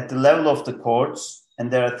at the level of the cords, and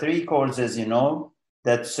there are 3 cords, as you know,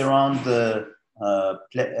 that surround the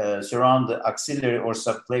axillary or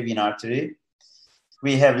subclavian artery.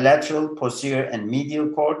 We have lateral, posterior, and medial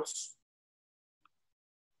cords.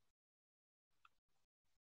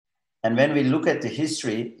 And when we look at the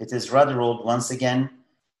history, it is rather old. Once again,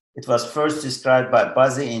 it was first described by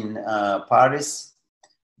Bazzi in Paris.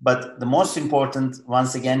 But the most important,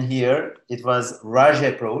 once again here, it was Raj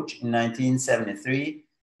approach in 1973.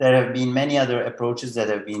 There have been many other approaches that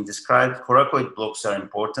have been described. Coracoid blocks are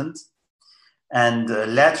important. And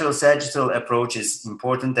lateral sagittal approach is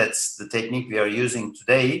important. That's the technique we are using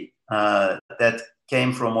today that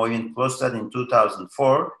came from Oyvind Plostad in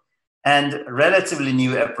 2004. And relatively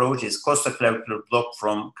new approach is costoclavicular block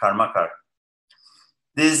from Karmakar.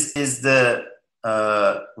 This is the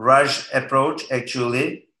Raj approach,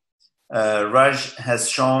 actually. Raj has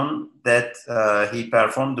shown that he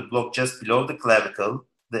performed the block just below the clavicle.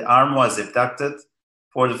 The arm was abducted.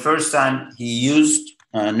 For the first time, he used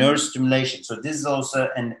nerve stimulation. So this is also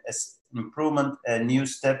an improvement, a new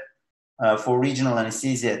step for regional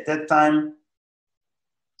anesthesia at that time.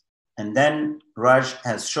 And then Raj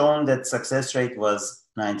has shown that success rate was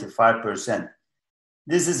 95%.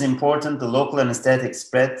 This is important, the local anesthetic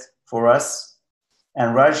spread for us.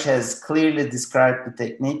 And Raj has clearly described the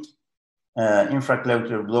technique,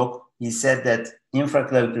 infraclavicular block. He said that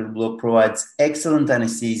infraclavicular block provides excellent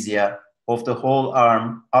anesthesia of the whole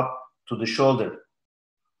arm up to the shoulder.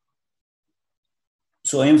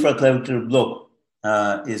 So infraclavicular block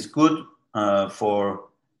is good for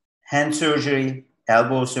hand surgery,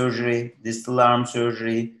 elbow surgery, distal arm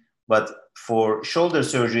surgery, but for shoulder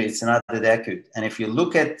surgery, it's not that acute. And if you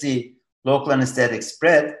look at the local anesthetic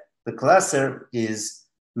spread, the cluster is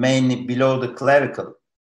mainly below the clavicle.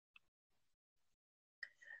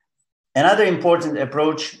 Another important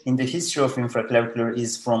approach in the history of infraclavicular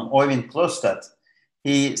is from Oyvind Plostad.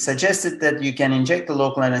 He suggested that you can inject the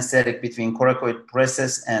local anesthetic between coracoid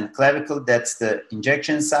process and clavicle. That's the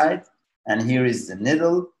injection side. And here is the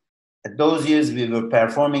needle. At those years, we were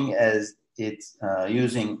performing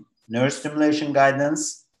using nerve stimulation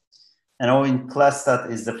guidance. And Oyvind Plostad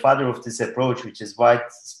is the father of this approach, which is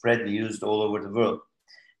widespread used all over the world.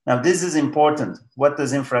 Now, this is important. What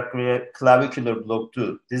does infraclavicular block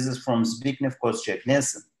do? This is from Zbigniew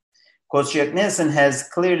Kościak-Nielsen. Kościak-Nielsen has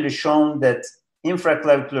clearly shown that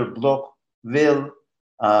infraclavicular block will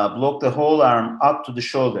block the whole arm up to the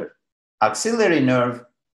shoulder. Axillary nerve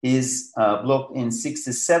is blocked in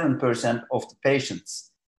 67% of the patients.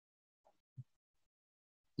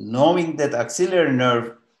 Knowing that axillary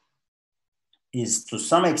nerve is to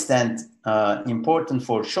some extent important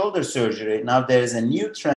for shoulder surgery, now there is a new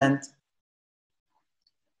trend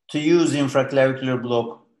to use infraclavicular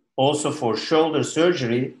block also for shoulder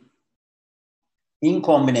surgery in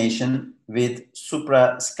combination with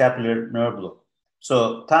suprascapular nerve block.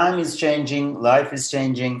 So time is changing, life is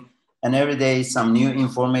changing, and every day some new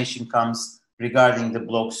information comes regarding the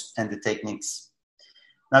blocks and the techniques.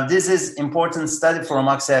 Now, this is important study from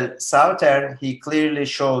Axel Sauter. He clearly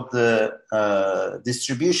showed the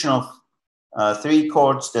distribution of 3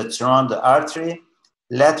 cords that surround the artery.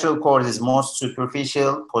 Lateral cord is most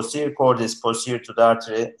superficial, posterior cord is posterior to the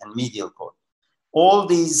artery, and medial cord. All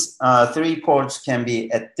these 3 cords can be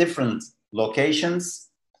at different locations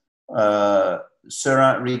regarding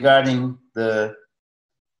the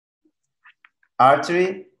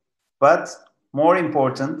artery, but more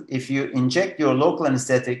important, if you inject your local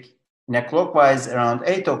anesthetic in a clockwise around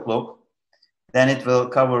 8 o'clock, then it will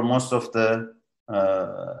cover most of the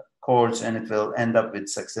cords and it will end up with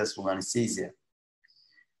successful anesthesia.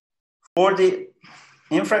 For the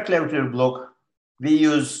infraclavicular block, we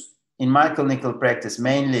use in my clinical practice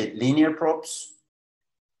mainly linear props,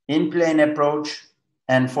 in-plane approach,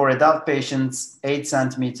 and for adult patients, 8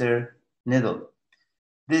 centimeter needle.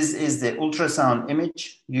 This is the ultrasound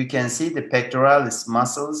image. You can see the pectoralis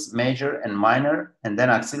muscles, major and minor, and then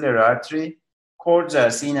axillary artery. Cords are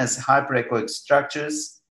seen as hyperechoic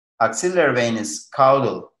structures. Axillary vein is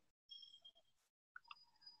caudal.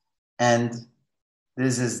 And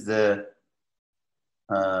this is the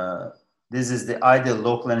ideal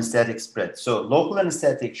local anesthetic spread. So local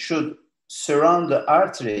anesthetic should surround the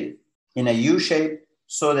artery in a U shape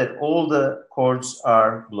so that all the cords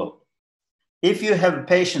are blocked. If you have a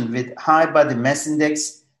patient with high body mass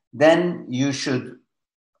index, then you should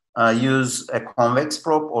use a convex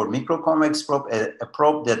probe or microconvex probe, a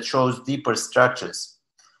probe that shows deeper structures.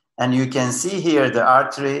 And you can see here the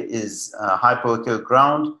artery is hypoechoic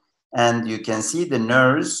ground, and you can see the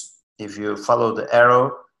nerves, if you follow the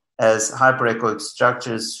arrow, as hyperechoic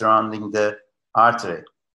structures surrounding the artery.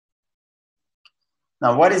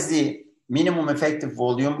 Now, what is the minimum effective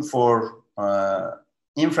volume for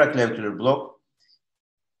infraclavicular block?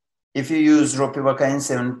 If you use ropivacaine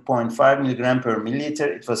 7.5 milligram per milliliter,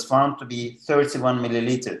 it was found to be 31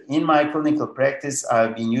 milliliter. In my clinical practice,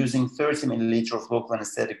 I've been using 30 milliliter of local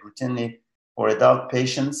anesthetic routinely for adult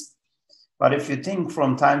patients. But if you think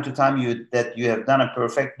from time to time that you have done a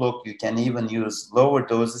perfect block, you can even use lower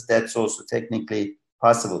doses. That's also technically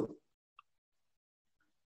possible.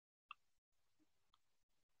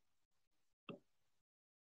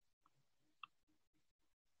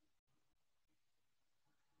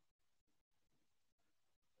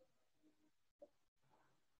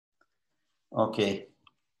 Okay,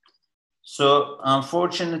 so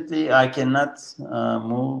unfortunately, I cannot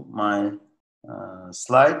move my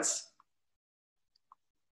slides.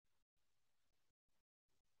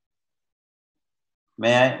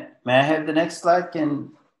 May I have the next slide?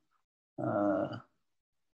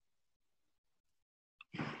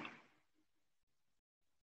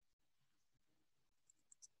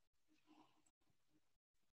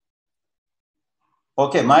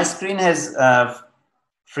 Okay, my screen has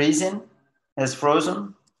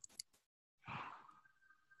frozen.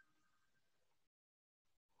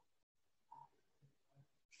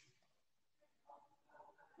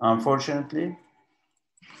 Unfortunately.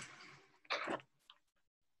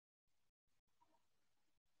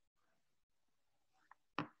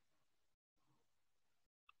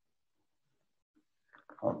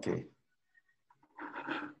 Okay.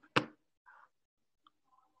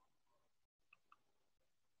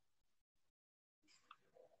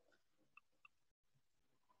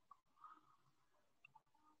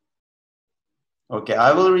 Okay,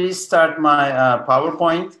 I will restart my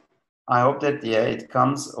PowerPoint. I hope that, yeah, it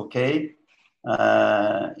comes okay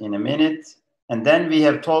in a minute. And then we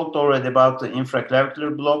have talked already about the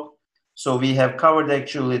infraclavicular block. So we have covered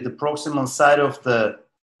actually the proximal side of the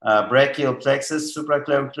brachial plexus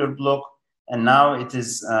supraclavicular block. And now it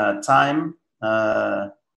is time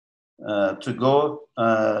to go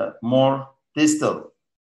more distal.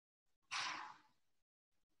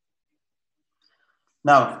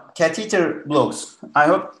 Now, catheter blocks. I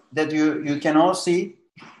hope that you can all see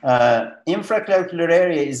infraclavicular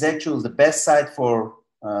area is actually the best site for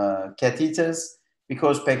catheters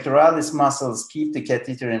because pectoralis muscles keep the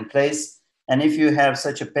catheter in place. And if you have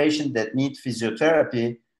such a patient that needs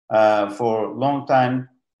physiotherapy for a long time,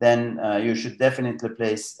 then you should definitely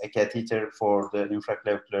place a catheter for the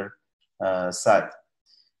infraclavicular site.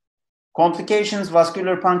 Complications,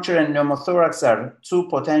 vascular puncture and pneumothorax are two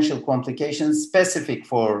potential complications specific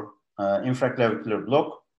for infraclavicular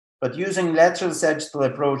block. But using lateral sagittal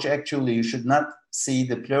approach, actually, you should not see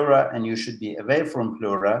the pleura and you should be away from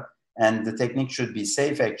pleura, and the technique should be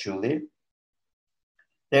safe, actually.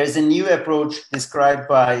 There is a new approach described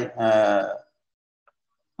by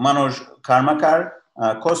Manoj Karmakar,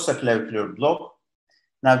 costoclavicular block.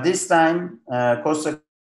 Now, this time,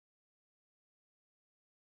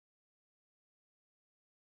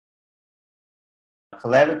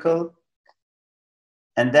 clavicle,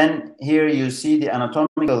 and then here you see the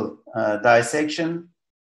anatomical dissection,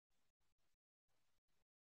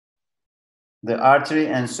 the artery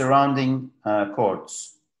and surrounding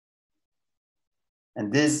cords.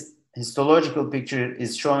 And this histological picture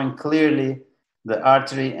is showing clearly the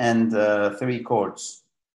artery and 3 cords.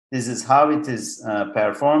 This is how it is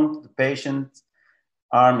performed. The patient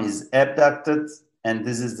arm is abducted, and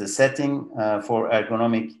this is the setting for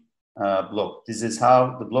ergonomic block. This is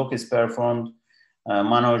how the block is performed.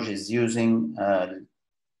 Manoj is using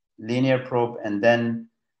linear probe and then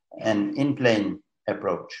an in-plane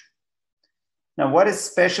approach. Now, what is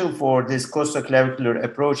special for this costoclavicular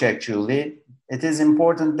approach actually? It is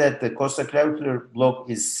important that the costoclavicular block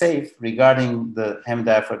is safe regarding the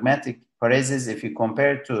hemodiaphragmatic paresis if you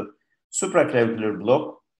compare it to supraclavicular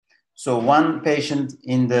block. So one patient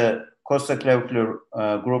in the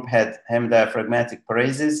costoclavicular group had hemidiaphragmatic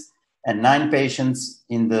paresis, and 9 patients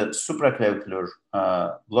in the supraclavicular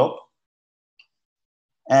block.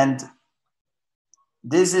 And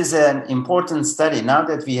this is an important study. Now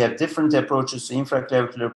that we have different approaches to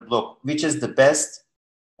infraclavicular block, which is the best?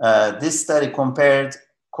 This study compared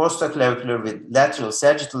costoclavicular with lateral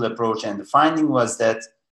sagittal approach, and the finding was that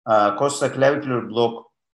costoclavicular block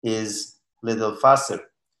is a little faster.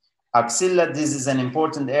 Axilla, this is an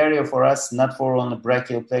important area for us, not for only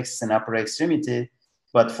brachial plexus and upper extremity,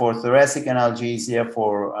 but for thoracic analgesia,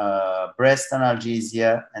 for breast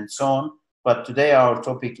analgesia, and so on. But today our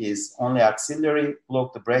topic is only axillary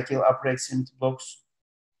block, the brachial upper extremity blocks.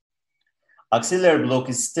 Axillary block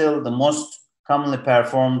is still the most commonly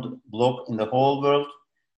performed block in the whole world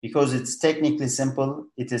because it's technically simple.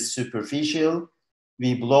 It is superficial.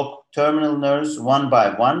 We block terminal nerves one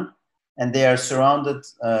by one, and they are surrounded.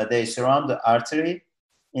 They surround the artery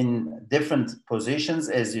in different positions.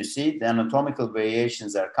 As you see, the anatomical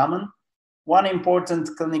variations are common. One important,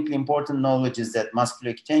 clinically important knowledge is that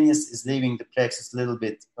musculocutaneous is leaving the plexus a little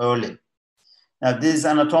bit early. Now, this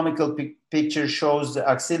anatomical picture shows the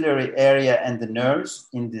axillary area and the nerves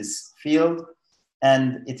in this field.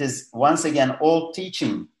 And it is, once again, all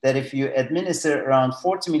teaching that if you administer around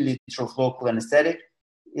 40 milliliters of local anesthetic,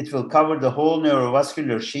 it will cover the whole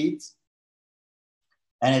neurovascular sheet,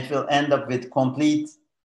 and it will end up with complete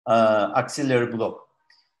axillary block.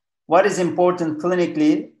 What is important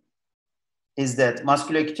clinically is that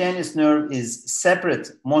musculocutaneous nerve is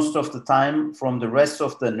separate most of the time from the rest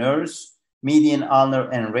of the nerves, median,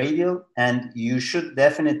 ulnar, and radial, and you should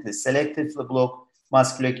definitely selectively block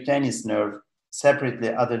musculocutaneous nerve separately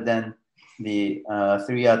other than the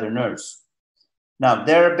 3 other nerves. Now,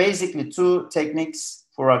 there are basically 2 techniques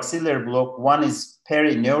for axillary block. One is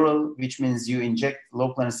perineural, which means you inject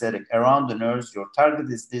local anesthetic around the nerves. Your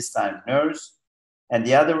target is this time nerves. And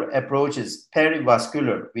the other approach is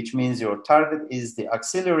perivascular, which means your target is the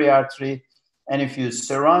axillary artery. And if you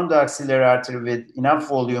surround the axillary artery with enough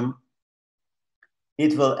volume,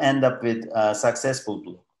 it will end up with a successful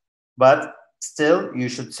block. But still, you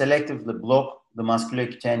should selectively block the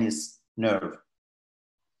musculocutaneous nerve.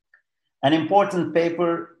 An important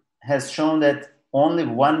paper has shown that only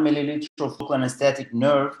 1 milliliter of local anesthetic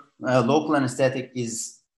local anesthetic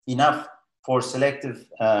is enough for selective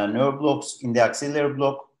nerve blocks in the axillary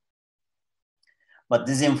block. But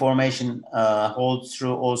this information holds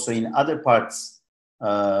true also in other parts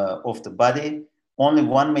of the body. Only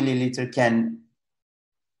 1 milliliter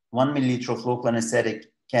of local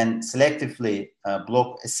anesthetic can selectively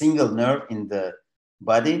block a single nerve in the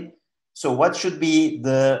body. So what should be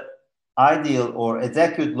the ideal or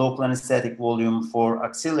adequate local anesthetic volume for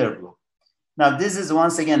axillary block? Now, this is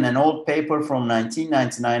once again an old paper from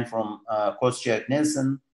 1999 from Kostjak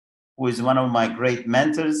Nielsen, who is one of my great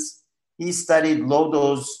mentors. He studied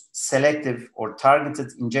low-dose selective or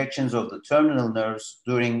targeted injections of the terminal nerves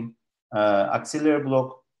during axillary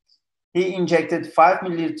block. He injected 5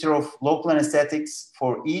 milliliter of local anesthetics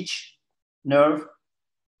for each nerve,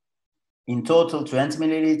 in total 20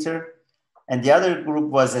 milliliter. And the other group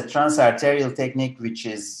was a transarterial technique, which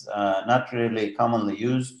is not really commonly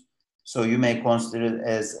used. So you may consider it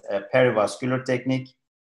as a perivascular technique.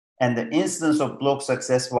 And the incidence of block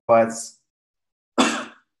success was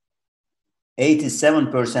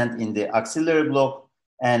 87% in the axillary block,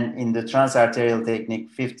 and in the transarterial technique,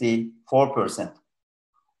 54%.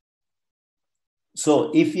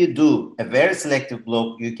 So if you do a very selective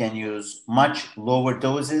block, you can use much lower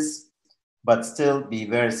doses, but still be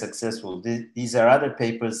very successful. These are other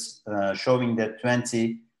papers showing that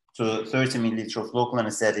 20 to 30 milliliter of local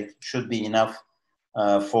anesthetic should be enough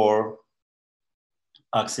for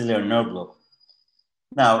axillary nerve block.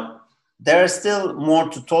 Now, there are still more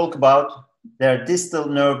to talk about. There are distal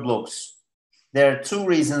nerve blocks. There are 2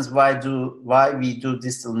 reasons why we do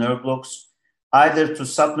distal nerve blocks. Either to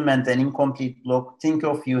supplement an incomplete block. Think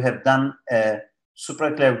of you have done a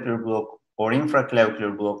supraclavicular block or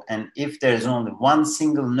infraclavicular block, and if there is only one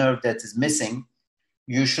single nerve that is missing,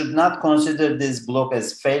 you should not consider this block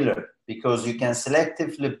as failure, because you can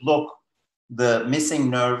selectively block the missing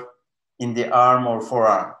nerve in the arm or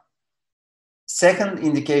forearm. Second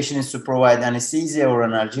indication is to provide anesthesia or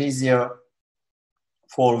analgesia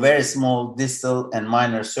for very small distal and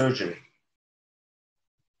minor surgery.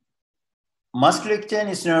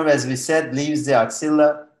 Musculocutaneous nerve, as we said, leaves the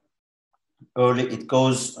axilla early. It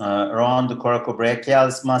goes around the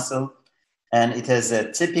coracobrachialis muscle, and it has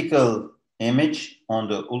a typical image on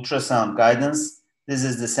the ultrasound guidance. This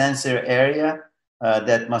is the sensory area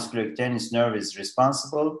that musculocutaneous nerve is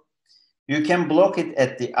responsible. You can block it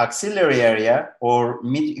at the axillary area or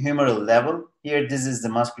mid-humeral level. Here, this is the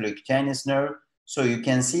musculocutaneous nerve. So you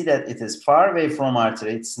can see that it is far away from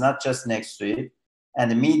artery. It's not just next to it. And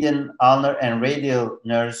the median, ulnar, and radial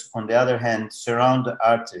nerves, on the other hand, surround the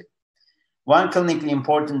artery. One clinically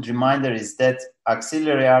important reminder is that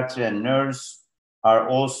axillary artery and nerves are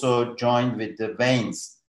also joined with the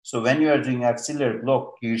veins. So when you are doing axillary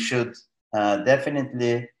block, you should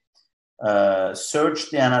definitely search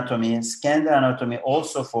the anatomy, scan the anatomy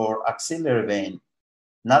also for axillary vein,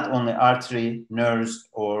 not only artery, nerves,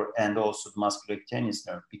 and also the musculocutaneous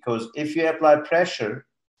nerve. Because if you apply pressure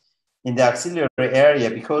in the axillary area,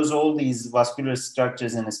 because all these vascular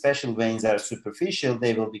structures and special veins are superficial,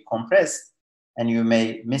 they will be compressed and you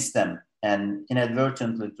may miss them and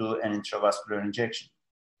inadvertently do an intravascular injection.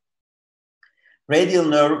 Radial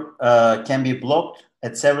nerve can be blocked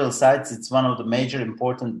at several sites. It's one of the major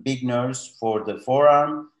important big nerves for the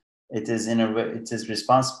forearm. It is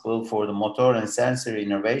responsible for the motor and sensory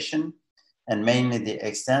innervation and mainly the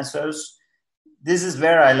extensors. This is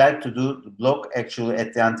where I like to do the block actually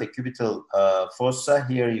at the antecubital fossa.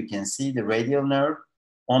 Here you can see the radial nerve.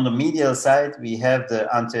 On the medial side, we have the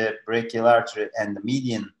antebrachial artery and the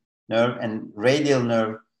median nerve, and radial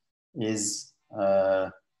nerve is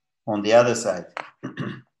on the other side.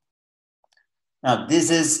 Now, this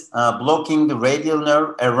is blocking the radial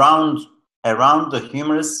nerve around the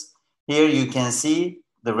humerus. Here you can see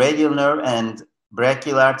the radial nerve and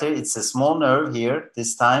brachial artery. It's a small nerve here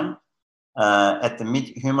this time at the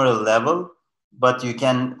mid-humeral level, but you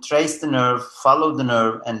can trace the nerve, follow the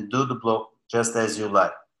nerve, and do the block just as you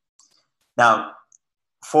like. Now,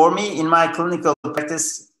 for me, in my clinical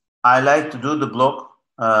practice, I like to do the block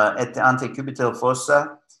at the antecubital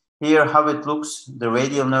fossa. Here, how it looks, the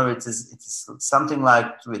radial nerve, it is something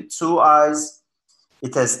like with two eyes.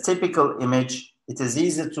 It has typical image. It is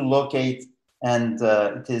easy to locate, and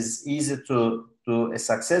it is easy to do a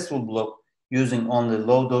successful block using only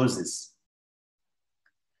low doses.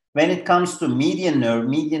 When it comes to median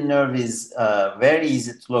nerve is very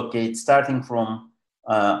easy to locate, starting from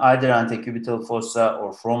either antecubital fossa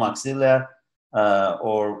or from axilla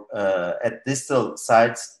or at distal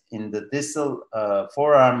sites. In the distal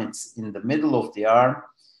forearm, it's in the middle of the arm.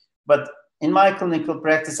 But in my clinical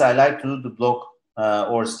practice, I like to do the block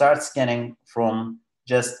or start scanning from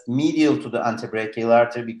just medial to the antebrachial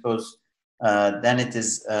artery, because then it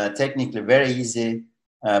is technically very easy.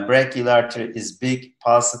 Brachial artery is big,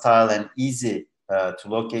 pulsatile, and easy to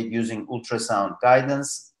locate using ultrasound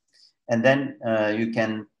guidance. And then you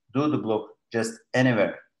can do the block just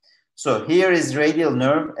anywhere. So here is radial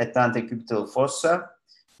nerve at the antecubital fossa.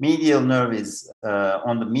 Medial nerve is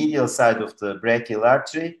on the medial side of the brachial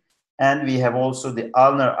artery. And we have also the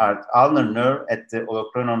ulnar nerve at the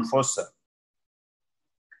olecranon fossa.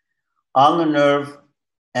 Ulnar nerve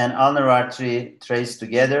and ulnar artery trace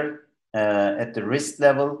together at the wrist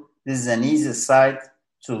level. This is an easy site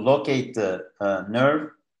to locate the nerve.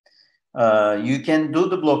 You can do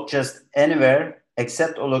the block just anywhere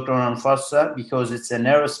except olecranon fossa because it's a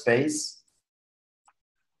narrow space.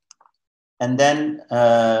 And then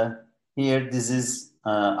here, this is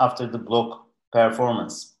after the block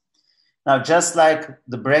performance. Now, just like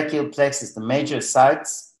the brachial plexus, the major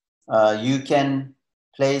sites, you can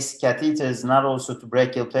place catheters not also to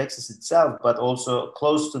brachial plexus itself, but also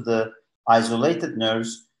close to the isolated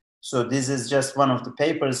nerves. So this is just one of the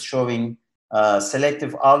papers showing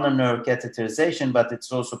selective ulnar nerve catheterization, but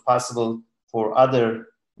it's also possible for other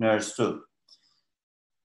nerves too.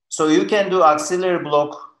 So you can do axillary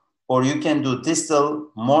block, or you can do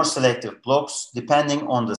distal, more selective blocks, depending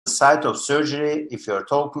on the site of surgery. If you're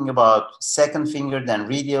talking about second finger, then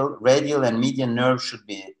radial and median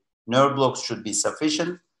nerve blocks should be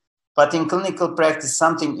sufficient. But in clinical practice,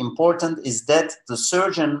 something important is that the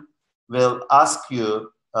surgeon will ask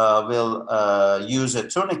you, will use a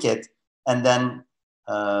tourniquet, and then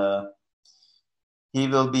he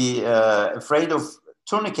will be afraid of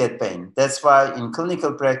tourniquet pain. That's why in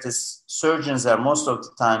clinical practice, surgeons are most of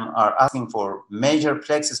the time are asking for major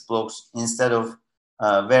plexus blocks instead of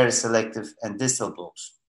very selective and distal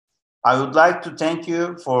blocks. I would like to thank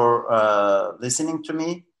you for listening to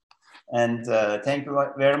me, and thank you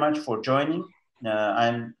very much for joining.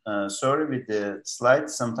 I'm sorry with the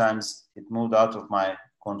slides. Sometimes it moved out of my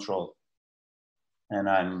control, and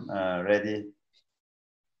I'm ready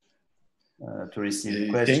to receive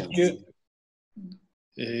questions. Thank you.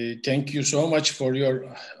 Thank you so much for your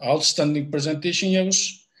outstanding presentation,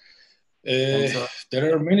 Yavuz.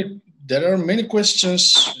 There are many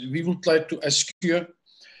questions we would like to ask you.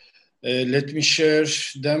 Let me share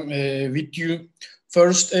them with you.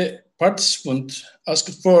 First, a participant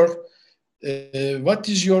asked for what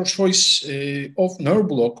is your choice of nerve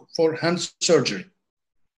block for hand surgery?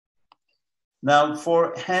 Now,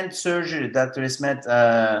 for hand surgery, Dr. Ismet,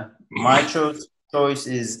 my choice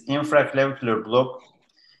is infraclavicular block.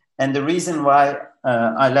 And the reason why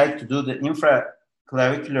I like to do the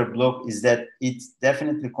infraclavicular block is that it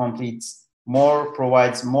definitely provides more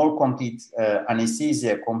complete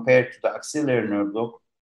anesthesia compared to the axillary nerve block.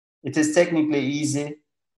 It is technically easy.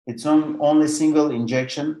 It's only single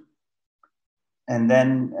injection. And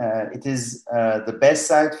then it is the best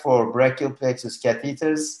site for brachial plexus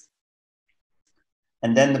catheters.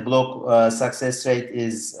 And then the block success rate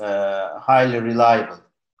is highly reliable.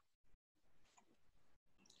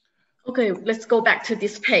 Okay, let's go back to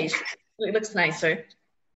this page. It looks nicer.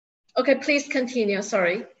 Okay, please continue,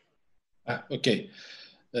 sorry. Okay,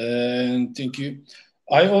 thank you.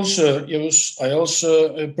 I also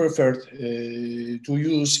prefer to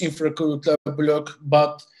use infraclavicular block,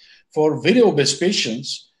 but for very obese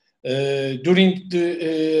patients, during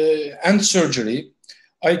the hand surgery,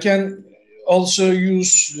 I can also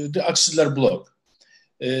use the axillary block.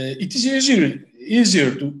 It is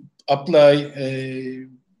easier to apply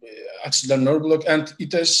axillary nerve block, and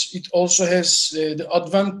it also has the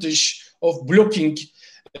advantage of blocking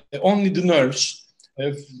only the nerves.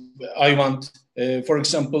 I want, for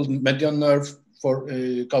example, median nerve for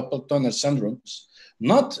carpal tunnel syndromes,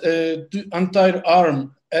 not the entire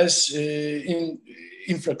arm as in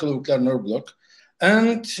infraclavicular nerve block,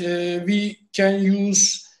 and we can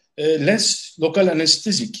use less local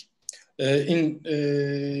anesthetic with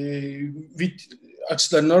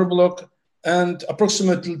axillary nerve block, and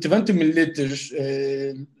approximately 20 milliliters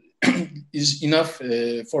is enough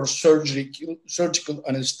for surgical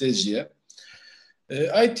anesthesia.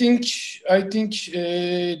 I think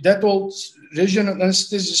that all regional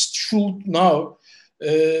anesthesists should know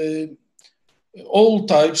all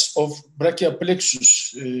types of brachial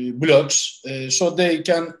plexus blocks, so they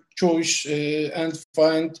can choose and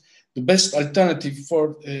find the best alternative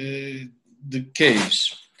for the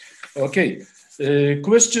case. Okay, the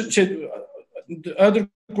other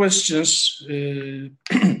questions.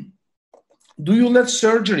 Do you let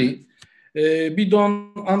surgery be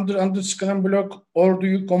done under scan block, or do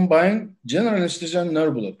you combine general anesthesia and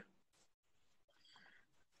nerve block?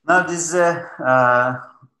 Now, this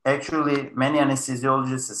actually many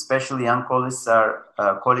anesthesiologists, especially young colleagues,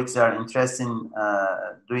 are interested in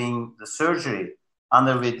doing the surgery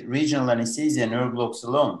with regional anesthesia and nerve blocks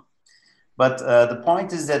alone. But the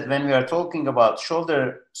point is that when we are talking about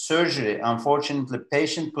shoulder surgery, unfortunately,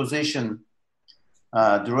 patient position,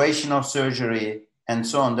 duration of surgery, and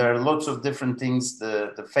so on, there are lots of different things.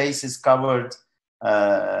 The face is covered,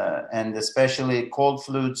 and especially cold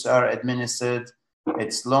fluids are administered.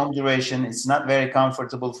 It's long duration. It's not very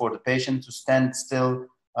comfortable for the patient to stand still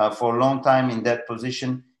for a long time in that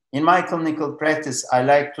position. In my clinical practice, I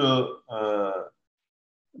like the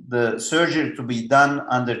surgery to be done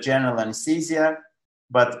under general anesthesia,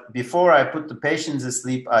 but before I put the patients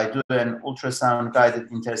asleep, I do an ultrasound-guided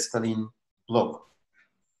interscalene block.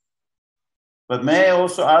 But may I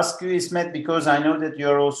also ask you, Ismet, because I know that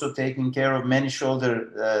you're also taking care of many shoulder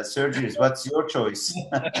surgeries, what's your choice?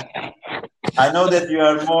 I know that you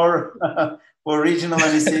are more for regional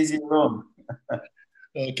anesthesia alone.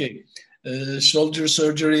 Okay. Shoulder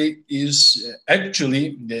surgery is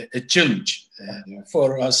actually a challenge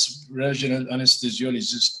for us regional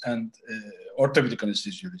anesthesiologists and orthopedic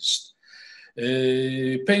anesthesiologists.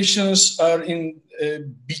 Patients are in a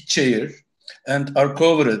big chair and are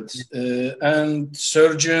covered, and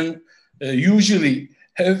surgeon usually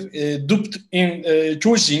have duped in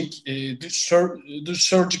choosing the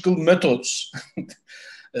surgical methods.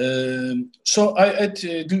 So I add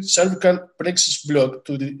the cervical plexus block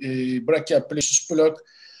to the brachial plexus block,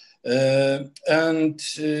 and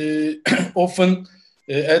often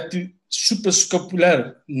at the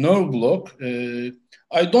suprascapular nerve block,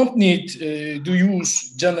 I don't need to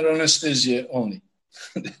use general anesthesia only.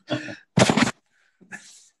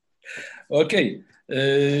 Okay,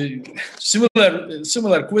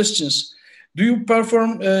 similar questions. Do you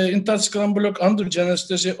perform interscalene block under general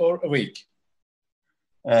anesthesia or awake?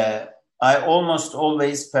 I almost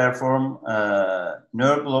always perform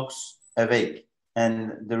nerve blocks awake.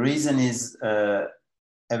 And the reason is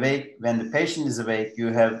awake, when the patient is awake,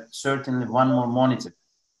 you have certainly one more monitor.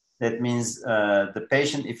 That means the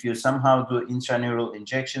patient, if you somehow do intraneural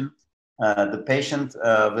injection, the patient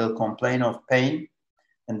will complain of pain,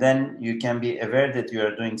 and then you can be aware that you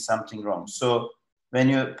are doing something wrong. So when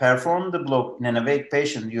you perform the block in an awake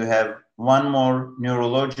patient, you have one more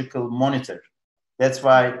neurological monitor. That's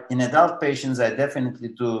why in adult patients, I definitely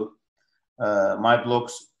do my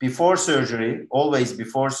blocks before surgery, always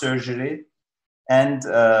before surgery, and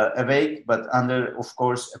awake, but under, of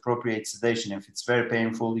course, appropriate sedation. If it's very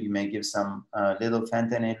painful, you may give some little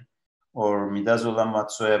fentanyl or midazolam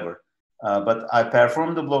whatsoever. But I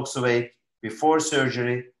perform the blocks awake before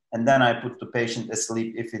surgery, and then I put the patient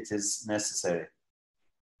asleep if it is necessary.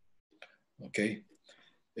 Okay.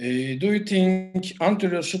 Do you think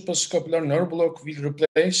anterior suprascapular nerve block will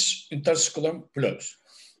replace interscalum blocks?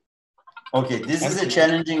 Okay, this is a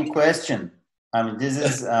challenging question. I mean, this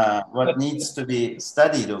is what needs to be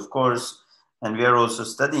studied, of course, and we are also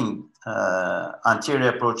studying anterior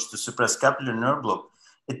approach to suprascapular nerve block.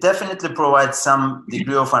 It definitely provides some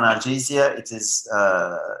degree of analgesia. It is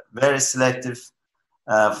very selective,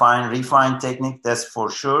 fine, refined technique, that's for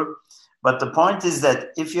sure. But the point is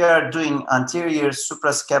that if you are doing anterior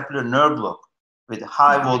suprascapular nerve block with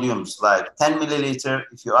high volumes, like 10 milliliter,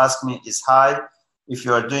 if you ask me, is high. If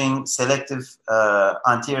you are doing selective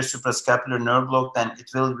anterior suprascapular nerve block, then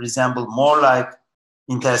it will resemble more like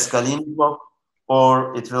interscalene block,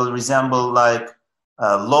 or it will resemble like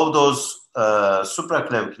low dose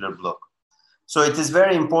supraclavicular block. So it is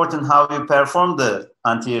very important how you perform the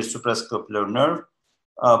anterior suprascapular nerve.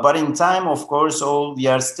 But in time, of course, we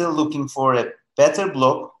are still looking for a better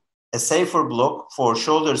block, a safer block for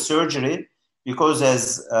shoulder surgery, because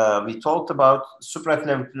as we talked about,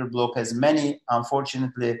 supraclavicular block has many,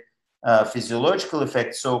 unfortunately, physiological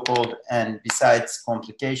effects, so-called, and besides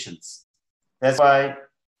complications. That's why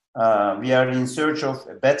we are in search of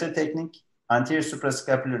a better technique. Anterior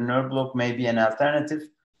suprascapular nerve block may be an alternative,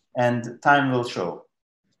 and time will show.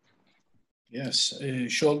 Yes,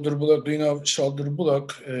 shoulder block. Do you know shoulder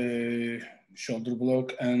block? Shoulder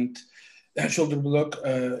block and shoulder block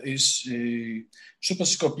is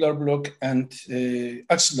suprascapular block and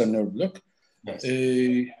axillary nerve block. Yes.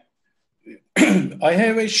 I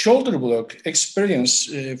have a shoulder block experience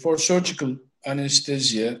for surgical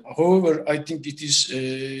anesthesia. However, I think it is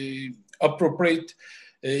appropriate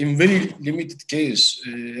in very limited case.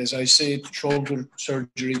 As I said, shoulder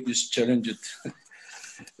surgery is challenged.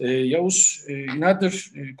 Yavuz, another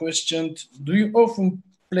question. Do you often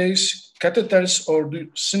place catheters or do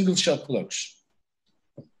single shot blocks?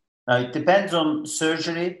 It depends on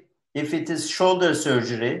surgery. If it is shoulder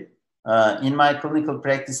surgery, in my clinical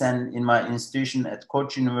practice and in my institution at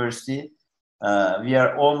Koç University, we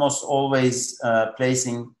are almost always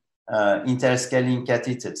placing interscalene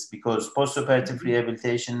catheters, because postoperative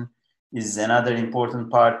rehabilitation is another important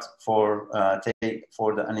part for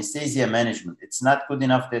the anesthesia management. It's not good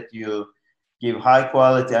enough that you give high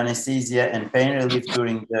quality anesthesia and pain relief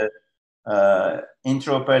during the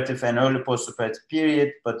intraoperative and early postoperative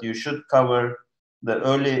period, but you should cover the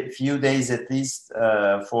early few days at least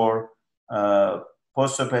for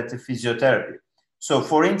postoperative physiotherapy. So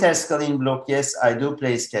for interscalene block, yes, I do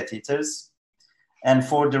place catheters. And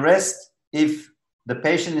for the rest, if the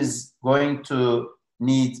patient is going to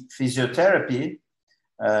need physiotherapy,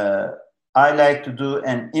 I like to do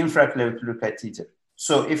an infraclavicular catheter.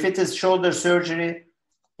 So if it is shoulder surgery,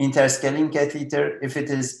 interscalene catheter. If it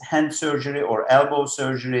is hand surgery or elbow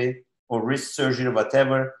surgery or wrist surgery,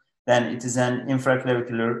 whatever, then it is an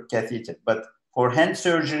infraclavicular catheter. But for hand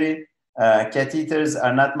surgery, catheters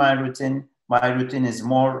are not my routine. My routine is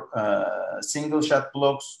more single shot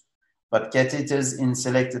blocks, but catheters in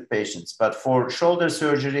selected patients. But for shoulder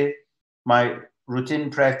surgery, my routine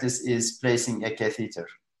practice is placing a catheter.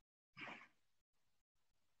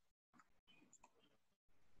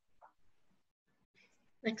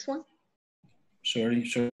 Next one.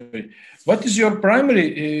 Sorry. What is your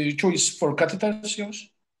primary choice for catheters?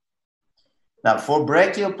 Now, for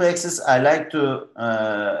brachial plexus, I like to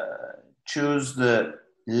choose the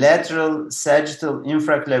lateral sagittal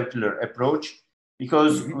infraclavicular approach,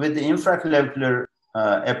 because with the infraclavicular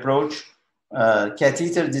approach,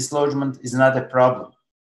 catheter dislodgement is not a problem.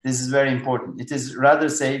 This is very important. It is rather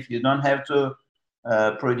safe. You don't have to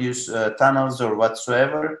produce tunnels or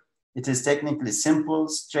whatsoever. It is technically simple,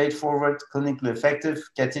 straightforward, clinically effective.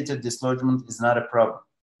 Catheter dislodgement is not a problem.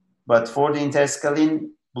 But for the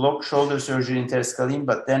interscalene block, shoulder surgery interscalene,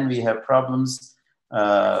 but then we have problems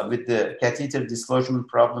with the catheter dislodgement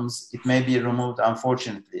problems. It may be removed,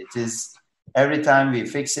 unfortunately. It is every time we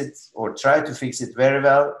fix it or try to fix it very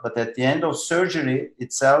well, but at the end of surgery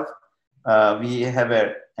itself, we have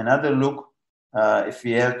another look. If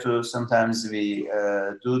we have to, sometimes we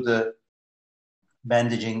do the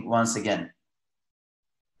bandaging once again.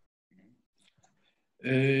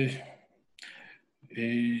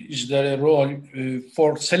 Is there a role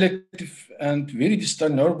for selective and very distal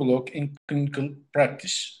nerve block in clinical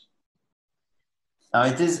practice? Now,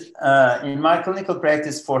 it is in my clinical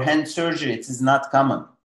practice for hand surgery, it is not common.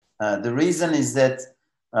 The reason is that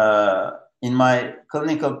in my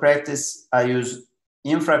clinical practice, I use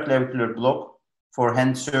infraclavicular block for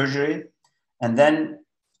hand surgery. And then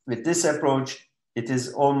with this approach, it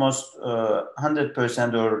is almost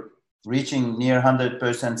 100% or reaching near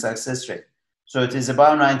 100% success rate. So it is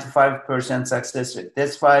about 95% success rate.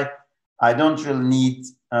 That's why I don't really need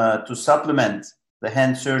to supplement the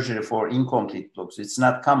hand surgery for incomplete blocks. It's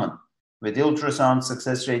not common. With ultrasound,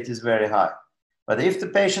 success rate is very high. But if the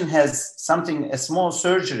patient has a small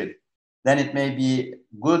surgery, then it may be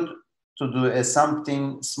good to do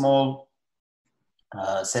something small,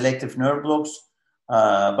 selective nerve blocks,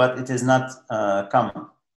 but it is not common.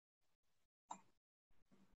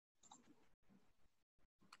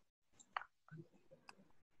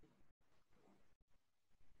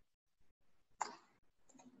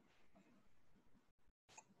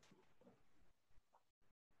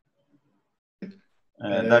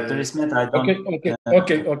 Dr. Ismet, I don't...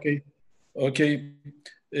 Okay.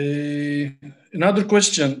 Another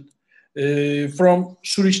question from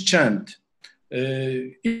Surish Chand.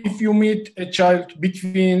 If you meet a child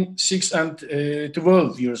between 6 and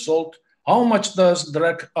 12 years old, how much does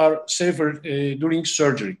drug are safer during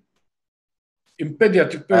surgery? In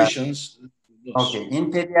pediatric patients? Okay, in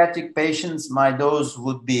pediatric patients, my dose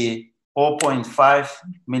would be 0.5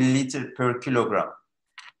 milliliter per kilogram.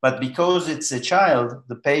 But because it's a child,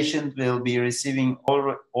 the patient will be receiving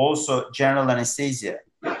also general anesthesia.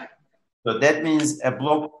 So that means a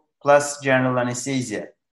block plus general anesthesia.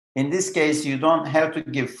 In this case, you don't have to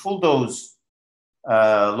give full dose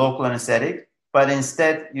local anesthetic, but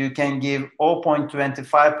instead you can give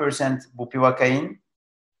 0.25% bupivacaine.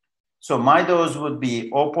 So my dose would be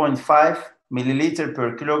 0.5 milliliter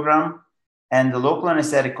per kilogram, and the local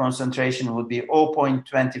anesthetic concentration would be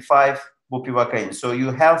 0.25 bupivacaine. So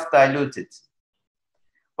you half dilute it.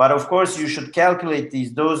 But of course, you should calculate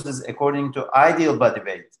these doses according to ideal body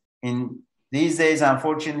weight. In these days,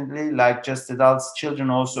 unfortunately, like just adults, children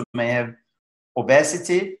also may have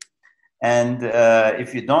obesity. And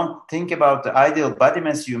if you don't think about the ideal body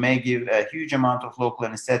mass, you may give a huge amount of local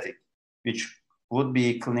anesthetic, which would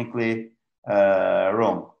be clinically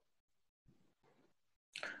wrong.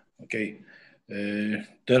 Okay.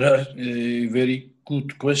 There are very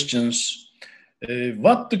good questions.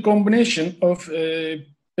 What the combination of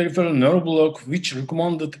peripheral nerve block, which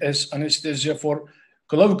recommended as anesthesia for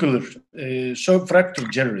clavicular subfracture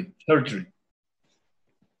surgery?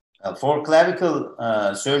 For clavicle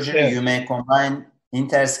surgery, you may combine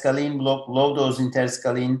interscalene block, low-dose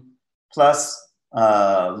interscalene, plus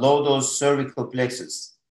low-dose cervical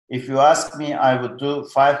plexus. If you ask me, I would do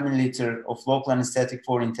 5 milliliter of local anesthetic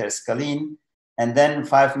for interscalene, and then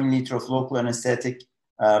 5 milliliter of local anesthetic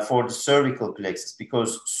for the cervical plexus,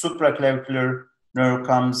 because supraclavicular nerve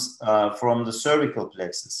comes from the cervical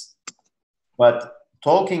plexus. But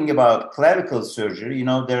talking about clavicle surgery, you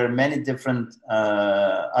know, there are many different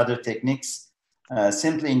other techniques.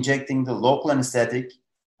 Simply injecting the local anesthetic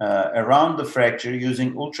around the fracture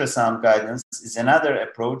using ultrasound guidance is another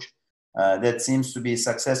approach that seems to be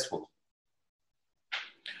successful.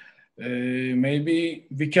 Maybe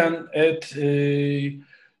we can add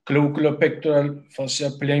clavicular-pectoral fascia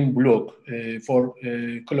plane block for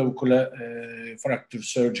clavicular fracture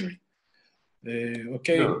surgery.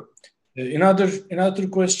 Okay. Sure. Another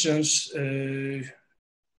questions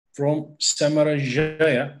from Samara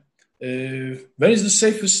Jaya. Where is the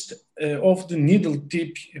safest of the needle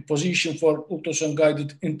tip position for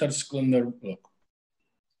ultrasound-guided interscalene nerve block?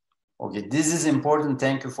 Okay, this is important.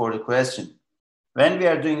 Thank you for the question. When we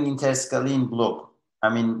are doing interscalene block, I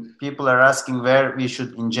mean, people are asking where we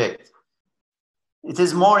should inject. It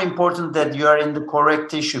is more important that you are in the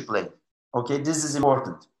correct tissue plane. Okay, this is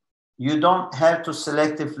important. You don't have to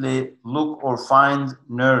selectively look or find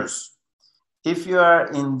nerves. If you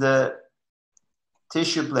are in the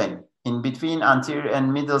tissue plane, in between anterior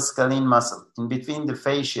and middle scalene muscle, in between the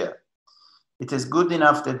fascia, it is good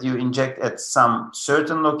enough that you inject at some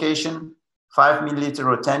certain location. 5 milliliter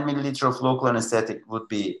or 10 milliliter of local anesthetic would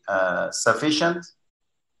be sufficient.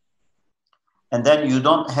 And then you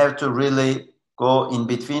don't have to really go in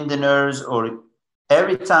between the nerves, or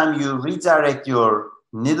every time you redirect your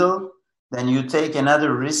needle, then you take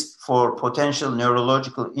another risk for potential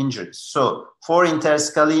neurological injuries. So for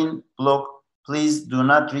interscalene block, please do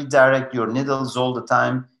not redirect your needles all the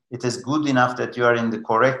time. It is good enough that you are in the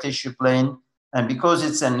correct tissue plane. And because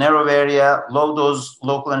it's a narrow area, low-dose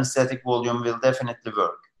local anesthetic volume will definitely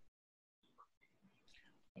work.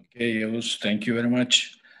 Okay, Yavuz, thank you very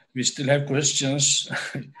much. We still have questions,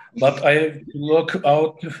 but I have to look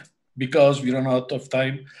out because we run out of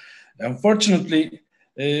time. Unfortunately,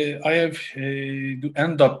 I have to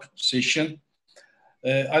end up session.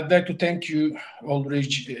 I'd like to thank you,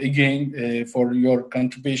 Ulrich, again for your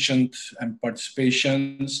contributions and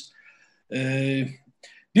participations.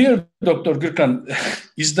 Dear Dr. Gürkan,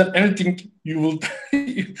 is there anything you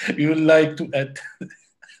would like to add?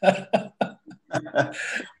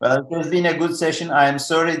 Well, it has been a good session. I am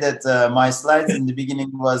sorry that my slides in the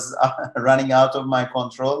beginning was running out of my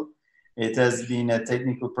control. It has been a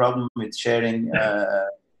technical problem with sharing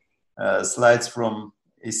slides from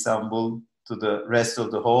Istanbul to the rest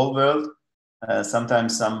of the whole world.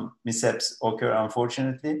 Sometimes some mishaps occur,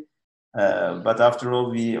 unfortunately. But after all,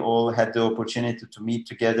 we all had the opportunity to meet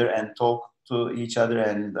together and talk to each other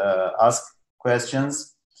and ask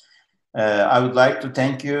questions. I would like to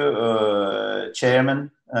thank you,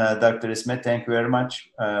 Chairman, Dr. Ismet. Thank you very much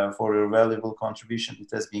for your valuable contribution. It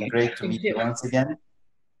has been great to meet you once again.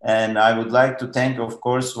 And I would like to thank, of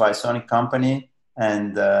course, Visonic Company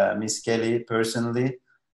and Miss Kelly personally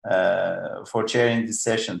for chairing this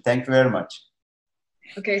session. Thank you very much.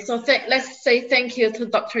 Okay, so let's say thank you to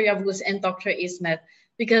Dr. Yavuz and Dr. Ismet,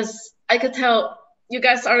 because I could tell you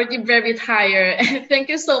guys are already very tired. Thank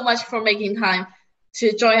you so much for making time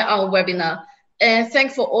to join our webinar. And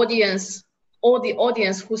thank for all the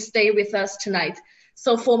audience who stay with us tonight.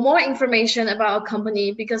 So for more information about our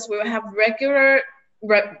company, because we will have regular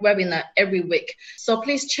webinar every week. So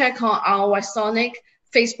please check on our Visonic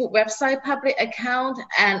Facebook website, public account,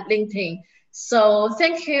 and LinkedIn. So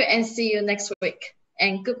thank you and see you next week.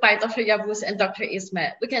 And goodbye, Dr. Yavuz and Dr.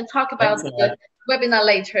 Ismet. We can talk about the webinar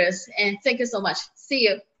later. And thank you so much. See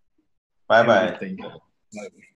you. Bye-bye. Thank you. Bye-bye.